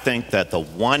you. I think that the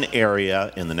one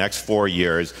area in the next 4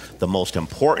 years, the most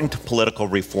important political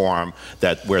reform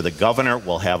where the governor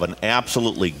will have an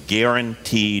absolutely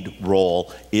guaranteed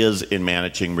role is in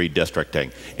managing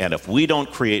redistricting. And if we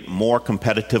don't create more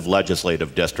competitive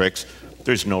legislative districts,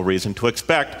 there's no reason to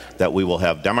expect that we will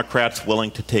have Democrats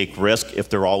willing to take risk if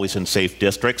they're always in safe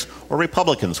districts, or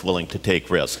Republicans willing to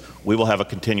take risk. We will have a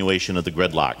continuation of the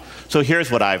gridlock. So here's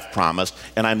what I've promised,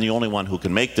 and I'm the only one who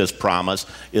can make this promise,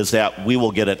 is that we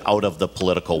will get it out of the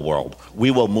political world. We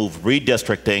will move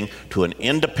redistricting to an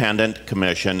independent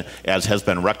commission, as has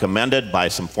been recommended by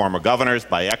some former governors,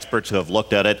 by experts who have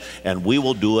looked at it, and we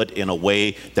will do it in a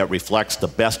way that reflects the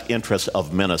best interests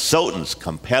of Minnesotans,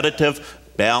 competitive,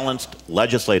 balanced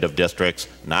legislative districts,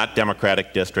 not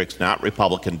Democratic districts, not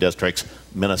Republican districts,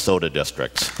 Minnesota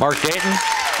districts. Mark Dayton.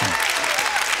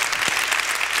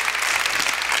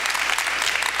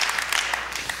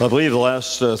 I believe the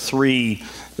last three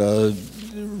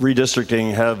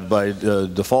redistricting have by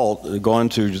default gone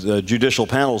to judicial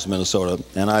panels in Minnesota,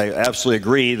 and I absolutely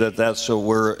agree that that's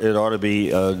where it ought to be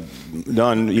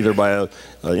done, either by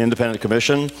an independent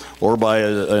commission or by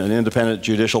an independent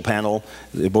judicial panel.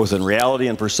 Both in reality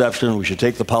and perception, we should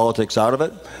take the politics out of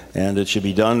it, and it should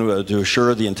be done to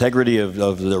assure the integrity of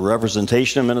the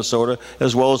representation in Minnesota,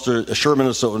 as well as to assure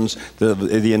Minnesotans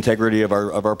the integrity of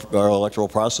our electoral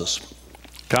process.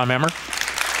 Tom Emmer.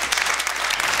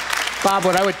 Bob,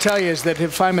 what I would tell you is that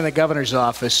if I'm in the governor's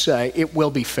office, it will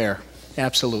be fair.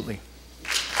 Absolutely.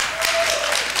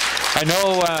 I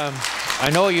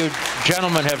know you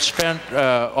gentlemen have spent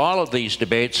all of these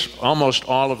debates, almost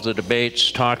all of the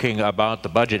debates, talking about the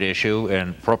budget issue,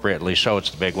 and appropriately so, it's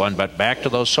the big one, but back to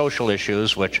those social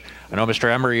issues, which I know,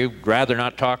 Mr. Emmer, you'd rather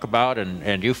not talk about,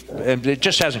 and it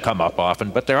just hasn't come up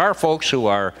often, but there are folks who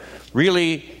are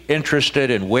really interested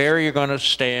in where you're going to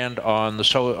stand on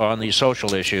these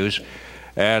social issues.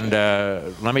 And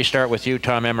let me start with you,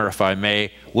 Tom Emmer, if I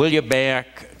may. Will you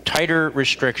back tighter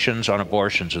restrictions on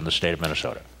abortions in the state of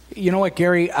Minnesota? You know what,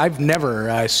 Gary? I've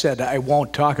never said I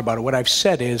won't talk about it. What I've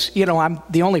said is, you know, I'm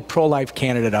the only pro-life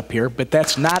candidate up here, but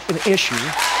that's not an issue.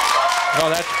 Well,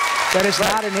 that is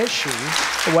not an issue.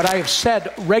 What I have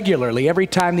said regularly, every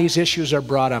time these issues are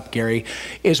brought up, Gary,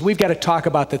 is we've got to talk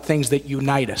about the things that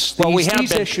unite us. Well, we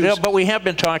have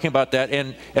been talking about that,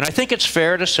 and I think it's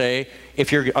fair to say,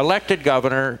 if you're elected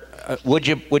governor, would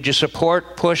you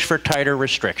support push for tighter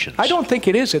restrictions? I don't think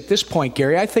it is at this point,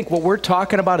 Gary. I think what we're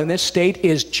talking about in this state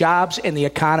is jobs and the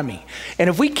economy. And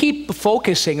if we keep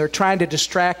focusing or trying to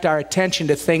distract our attention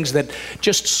to things that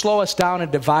just slow us down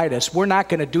and divide us, we're not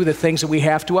going to do the things that we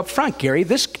have to up front, Gary.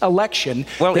 This election,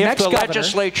 well, if the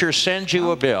legislature sends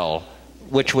you a bill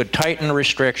which would tighten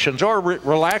restrictions or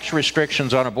relax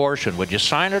restrictions on abortion, would you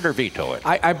sign it or veto it?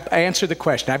 I answered the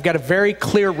question. I've got a very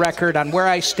clear record on where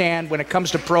I stand when it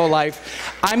comes to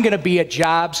pro-life. I'm going to be a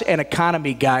jobs and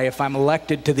economy guy if I'm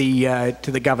elected to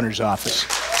the governor's office.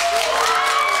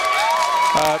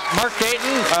 Mark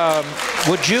Dayton,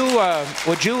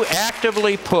 would you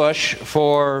actively push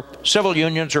for civil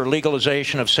unions or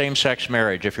legalization of same-sex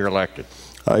marriage if you're elected?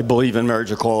 I believe in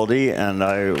marriage equality, and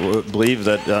I believe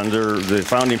that under the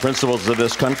founding principles of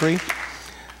this country,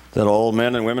 that all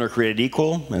men and women are created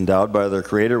equal, endowed by their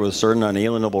Creator with certain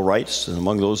unalienable rights, and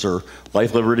among those are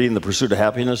life, liberty, and the pursuit of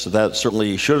happiness. That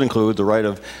certainly should include the right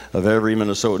of every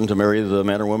Minnesotan to marry the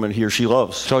man or woman he or she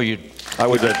loves. So yes, I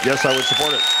would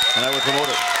support it, and I would promote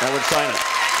it, and I would sign it.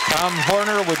 Tom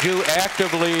Horner, would you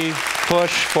actively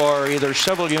push for either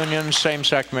civil unions,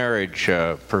 same-sex marriage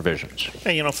provisions?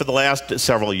 Hey, you know, for the last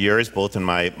several years, both in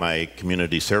my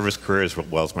community service career as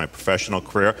well as my professional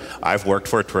career, I've worked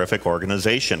for a terrific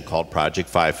organization called Project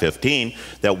 515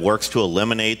 that works to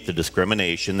eliminate the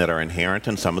discrimination that are inherent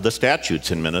in some of the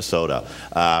statutes in Minnesota.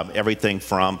 Everything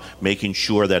from making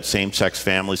sure that same-sex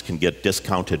families can get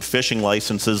discounted fishing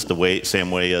licenses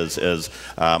same way as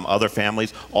other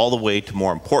families, all the way to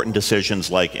more important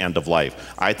decisions like end of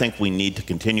life. I think we need to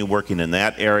continue working in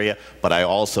that area, but I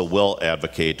also will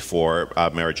advocate for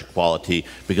marriage equality,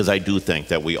 because I do think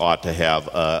that we ought to have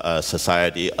a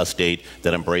society, a state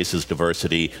that embraces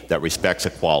diversity, that respects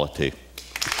equality.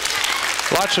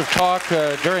 Lots of talk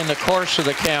during the course of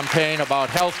the campaign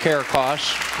about health care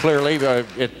costs. Clearly,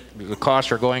 the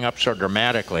costs are going up so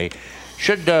dramatically.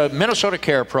 Should the Minnesota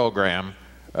Care program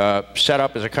set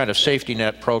up as a kind of safety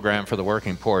net program for the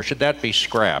working poor, should that be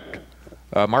scrapped?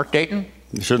 Mark Dayton?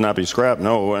 It should not be scrapped,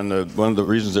 no. And one of the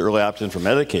reasons the early opt-in for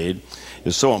Medicaid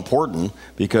is so important,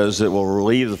 because it will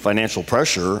relieve the financial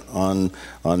pressure on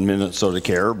Minnesota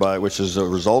Care, which has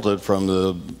resulted from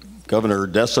the governor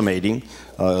decimating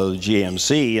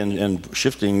GAMC and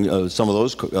shifting some of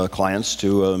those clients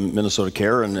to Minnesota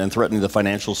Care and threatening the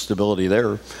financial stability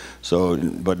there. So,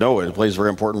 but no, it plays a very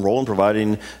important role in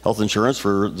providing health insurance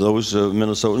for those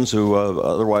Minnesotans who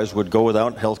otherwise would go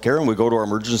without health care and would go to our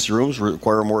emergency rooms,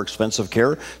 require more expensive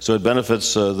care. So it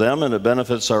benefits them, and it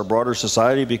benefits our broader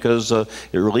society, because it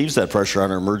relieves that pressure on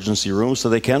our emergency rooms so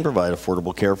they can provide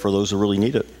affordable care for those who really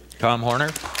need it. Tom Horner?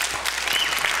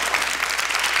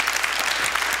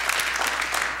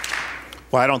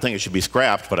 Well, I don't think it should be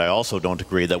scrapped, but I also don't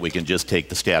agree that we can just take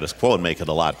the status quo and make it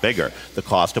a lot bigger. The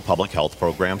cost of public health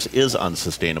programs is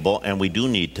unsustainable, and we do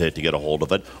need to get a hold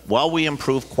of it while we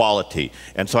improve quality.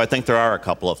 And so I think there are a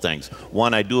couple of things.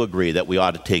 One, I do agree that we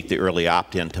ought to take the early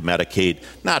opt-in to Medicaid,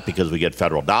 not because we get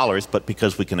federal dollars, but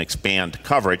because we can expand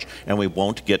coverage, and we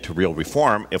won't get to real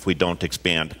reform if we don't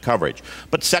expand coverage.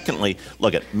 But secondly,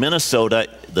 look at Minnesota,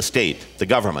 the state, the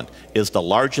government, is the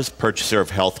largest purchaser of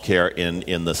health care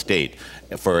in the state,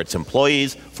 for its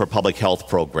employees, for public health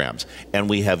programs. And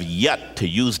we have yet to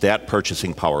use that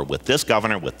purchasing power with this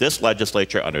governor, with this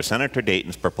legislature, under Senator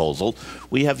Dayton's proposal.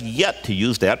 We have yet to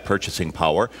use that purchasing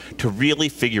power to really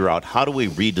figure out, how do we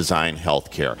redesign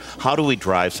health care? How do we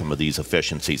drive some of these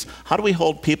efficiencies? How do we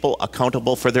hold people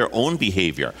accountable for their own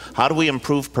behavior? How do we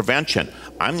improve prevention?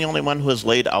 I'm the only one who has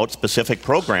laid out specific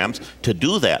programs to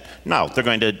do that. Now, they're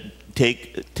going to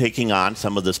taking on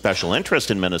some of the special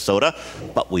interest in Minnesota,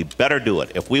 but we better do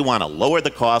it. If we want to lower the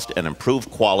cost and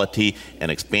improve quality and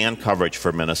expand coverage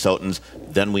for Minnesotans,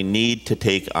 then we need to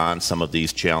take on some of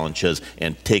these challenges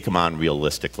and take them on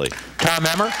realistically. Tom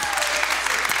Emmer?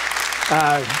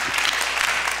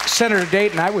 Senator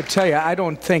Dayton, I would tell you, I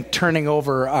don't think turning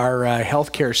over our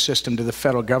healthcare system to the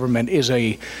federal government is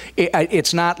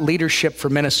it's not leadership for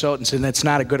Minnesotans, and it's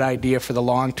not a good idea for the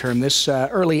long term. This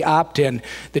early opt-in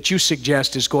that you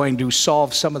suggest is going to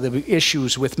solve some of the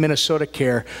issues with Minnesota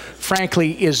Care,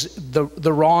 frankly, is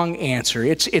the wrong answer.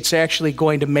 It's actually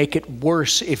going to make it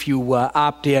worse if you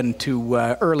opt in to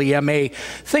early MA.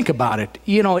 Think about it.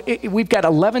 You know, we've got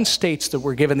 11 states that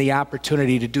were given the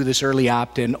opportunity to do this early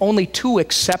opt-in. Only 2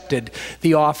 accepted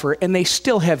the offer, and they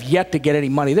still have yet to get any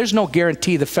money. There's no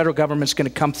guarantee the federal government's going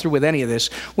to come through with any of this.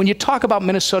 When you talk about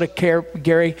Minnesota Care,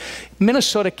 Gary,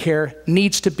 Minnesota Care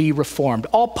needs to be reformed.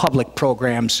 All public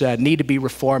programs need to be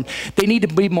reformed. They need to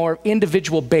be more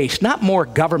individual-based, not more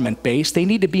government-based. They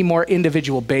need to be more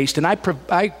individual-based. And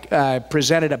I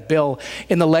presented a bill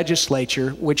in the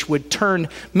legislature which would turn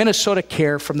Minnesota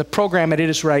Care from the program that it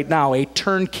is right now, a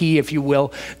turnkey, if you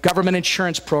will, government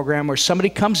insurance program where somebody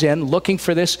comes in looking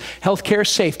for this healthcare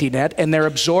safety net, and they're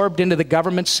absorbed into the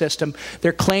government system.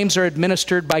 Their claims are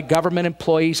administered by government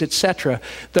employees, etc.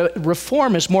 The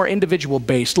reform is more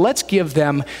individual-based. Let's give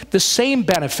them the same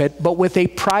benefit, but with a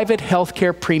private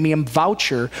healthcare premium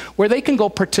voucher where they can go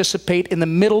participate in the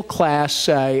middle class,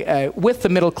 with the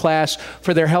middle class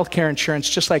for their healthcare insurance,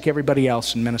 just like everybody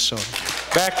else in Minnesota.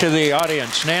 Back to the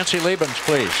audience. Nancy Liebens,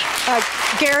 please.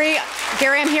 Gary,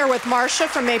 I'm here with Marcia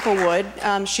from Maplewood.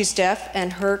 She's deaf,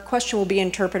 and her question will be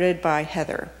interpreted by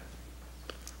Heather.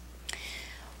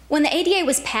 When the ADA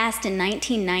was passed in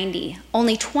 1990,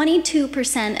 only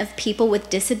 22% of people with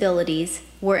disabilities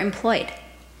were employed.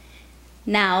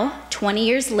 Now, 20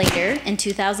 years later, in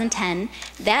 2010,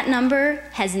 that number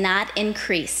has not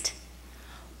increased.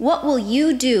 What will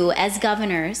you do as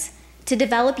governors to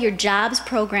develop your jobs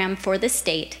program for the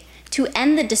state to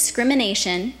end the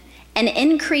discrimination and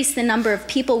increase the number of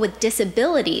people with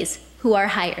disabilities who are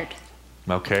hired?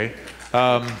 Okay.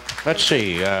 Let's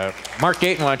see. Mark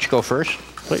Dayton, why don't you go first,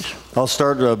 please? I'll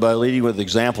start by leading with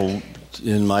example.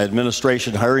 In my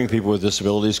administration, hiring people with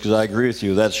disabilities, because I agree with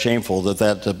you, that's shameful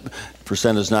that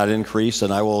percent has not increased,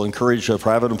 and I will encourage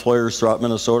private employers throughout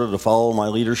Minnesota to follow my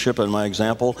leadership and my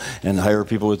example and hire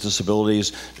people with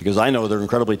disabilities, because I know they're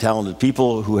incredibly talented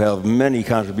people who have many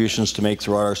contributions to make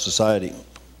throughout our society.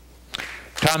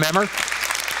 Tom Emmer?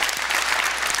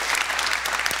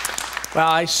 Well,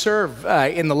 I serve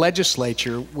in the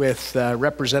legislature with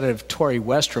Representative Tory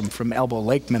Westrom from Elbow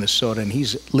Lake, Minnesota, and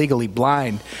he's legally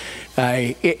blind.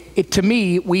 To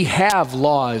me, we have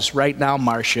laws right now,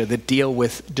 Marcia, that deal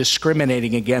with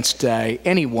discriminating against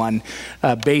anyone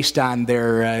based on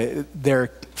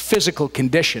their physical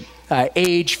condition.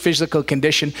 Age, physical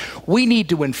condition. We need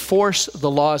to enforce the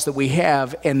laws that we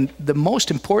have, and the most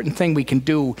important thing we can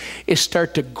do is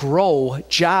start to grow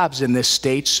jobs in this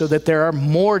state so that there are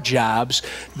more jobs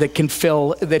that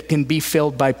can be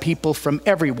filled by people from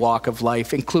every walk of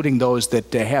life, including those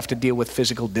that have to deal with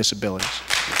physical disabilities.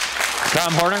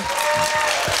 Tom Horner?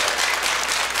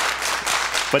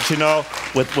 But you know,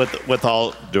 with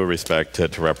all due respect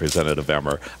to Representative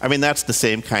Emmer, I mean, that's the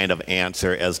same kind of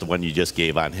answer as the one you just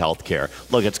gave on health care.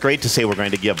 Look, it's great to say we're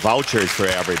going to give vouchers for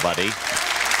everybody.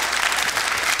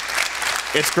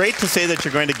 It's great to say that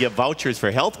you're going to give vouchers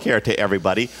for health care to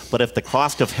everybody, but if the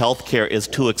cost of health care is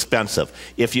too expensive,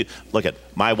 if you look at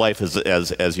my wife is,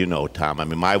 as you know, Tom, I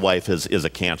mean, my wife is a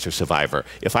cancer survivor.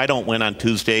 If I don't win on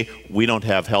Tuesday, we don't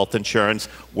have health insurance,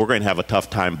 we're going to have a tough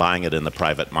time buying it in the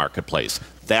private marketplace.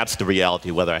 That's the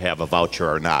reality, whether I have a voucher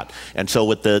or not. And so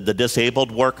with the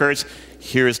disabled workers,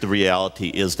 here's the reality,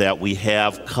 is that we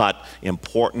have cut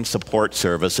important support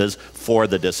services for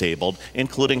the disabled,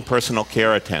 including personal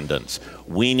care attendants.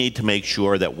 We need to make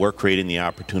sure that we're creating the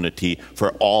opportunity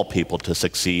for all people to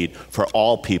succeed, for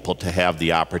all people to have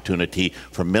the opportunity,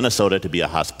 for Minnesota to be a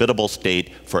hospitable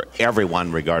state for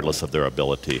everyone, regardless of their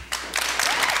ability.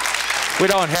 We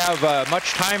don't have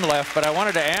much time left, but I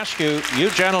wanted to ask you,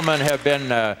 you gentlemen have been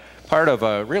part of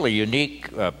a really unique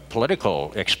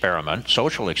political experiment,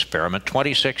 social experiment,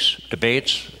 26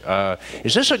 debates.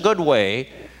 Is this a good way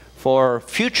for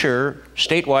future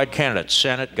statewide candidates,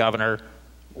 Senate, Governor,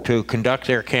 to conduct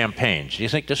their campaigns? Do you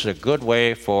think this is a good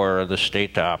way for the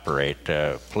state to operate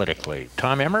politically?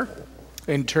 Tom Emmer?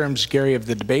 In terms, Gary, of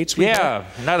the debates we Yeah.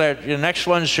 Now, the next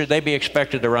ones, should they be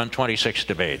expected to run 26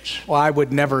 debates? Well, I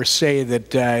would never say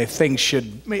that things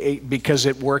should, because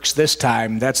it works this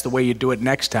time, that's the way you do it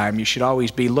next time. You should always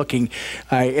be looking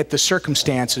at the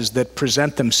circumstances that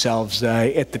present themselves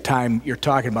at the time you're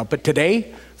talking about. But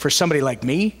today, for somebody like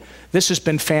me, this has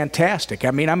been fantastic.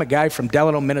 I mean, I'm a guy from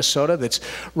Delano, Minnesota that's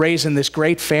raising this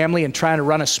great family and trying to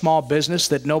run a small business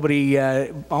that nobody,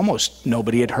 almost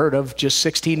nobody had heard of just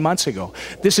 16 months ago.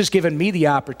 this has given me the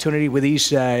opportunity with these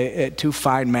two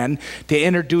fine men to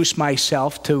introduce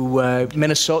myself to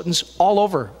Minnesotans all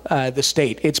over the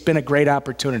state. It's been a great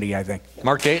opportunity, I think.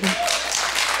 Mark Dayton?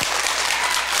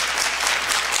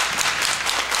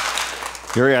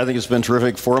 Gary, I think it's been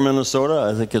terrific for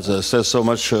Minnesota. I think it says so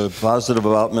much positive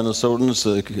about Minnesotans'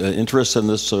 interest in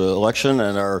this election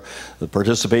and our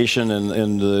participation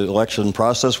in the election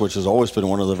process, which has always been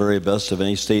one of the very best of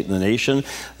any state in the nation.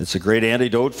 It's a great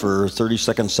antidote for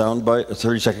 30-second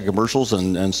commercials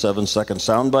and 7-second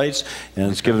sound bites, and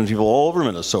it's given people all over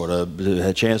Minnesota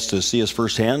a chance to see us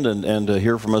firsthand and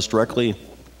hear from us directly.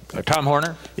 Tom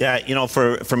Horner? Yeah, you know,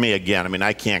 for me, again, I mean,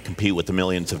 I can't compete with the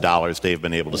millions of dollars they've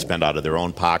been able to spend out of their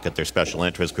own pocket, their special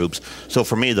interest groups. So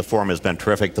for me, the forum has been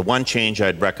terrific. The one change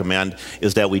I'd recommend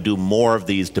is that we do more of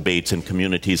these debates in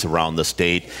communities around the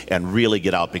state and really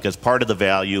get out, because part of the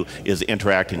value is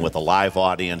interacting with a live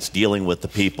audience, dealing with the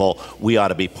people. We ought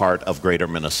to be part of greater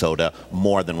Minnesota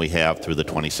more than we have through the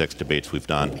 26 debates we've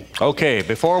done. Okay,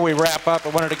 before we wrap up, I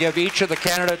wanted to give each of the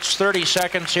candidates 30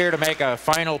 seconds here to make a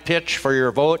final pitch for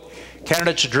your vote.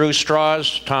 Candidates drew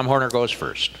straws. Tom Horner goes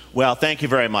first. Well, thank you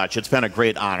very much. It's been a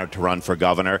great honor to run for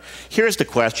governor. Here's the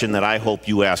question that I hope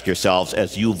you ask yourselves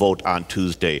as you vote on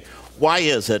Tuesday. Why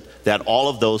is it that all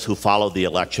of those who follow the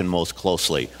election most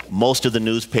closely, most of the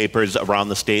newspapers around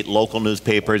the state, local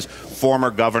newspapers, former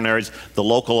governors, the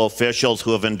local officials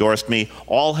who have endorsed me,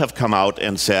 all have come out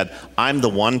and said, I'm the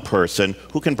one person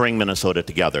who can bring Minnesota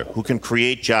together, who can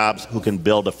create jobs, who can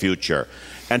build a future.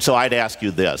 And so I'd ask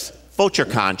you this. Vote your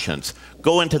conscience.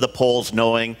 Go into the polls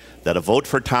knowing that a vote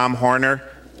for Tom Horner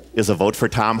is a vote for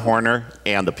Tom Horner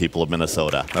and the people of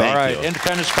Minnesota. Thank you.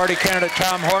 Independence Party candidate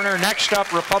Tom Horner. Next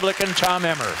up, Republican Tom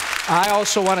Emmer. I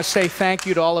also want to say thank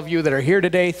you to all of you that are here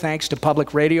today. Thanks to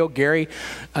Public Radio, Gary,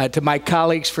 to my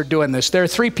colleagues for doing this. There are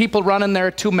 3 people running. There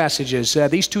are 2 messages.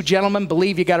 These 2 gentlemen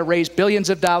believe you got to raise billions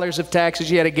of dollars of taxes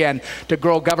yet again to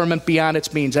grow government beyond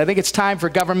its means. I think it's time for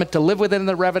government to live within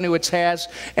the revenue it has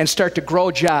and start to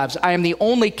grow jobs. I am the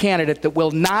only candidate that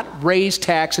will not raise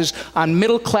taxes on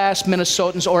middle-class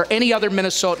Minnesotans or any other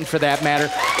Minnesotan for that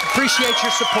matter. Appreciate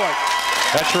your support.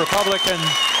 That's Republican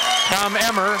Tom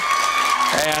Emmer.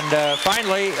 And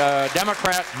finally,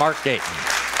 Democrat Mark Dayton.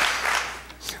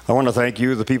 I want to thank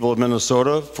you, the people of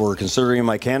Minnesota, for considering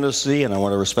my candidacy, and I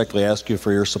want to respectfully ask you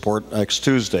for your support next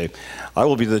Tuesday. I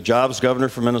will be the jobs governor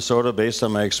for Minnesota based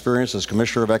on my experience as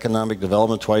Commissioner of Economic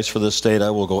Development twice for this state. I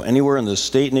will go anywhere in this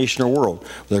state, nation, or world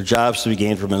where there are jobs to be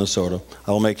gained for Minnesota.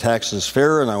 I will make taxes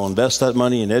fair, and I will invest that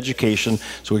money in education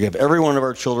so we give every one of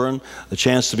our children a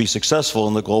chance to be successful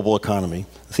in the global economy.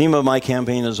 The theme of my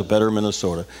campaign is a better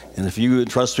Minnesota, and if you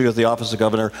entrust me with the office of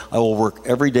governor, I will work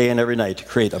every day and every night to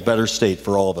create a better state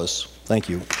for all of us. Thank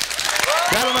you.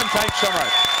 Gentlemen, thanks so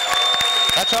much.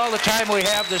 That's all the time we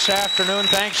have this afternoon.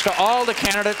 Thanks to all the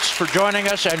candidates for joining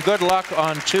us, and good luck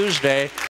on Tuesday.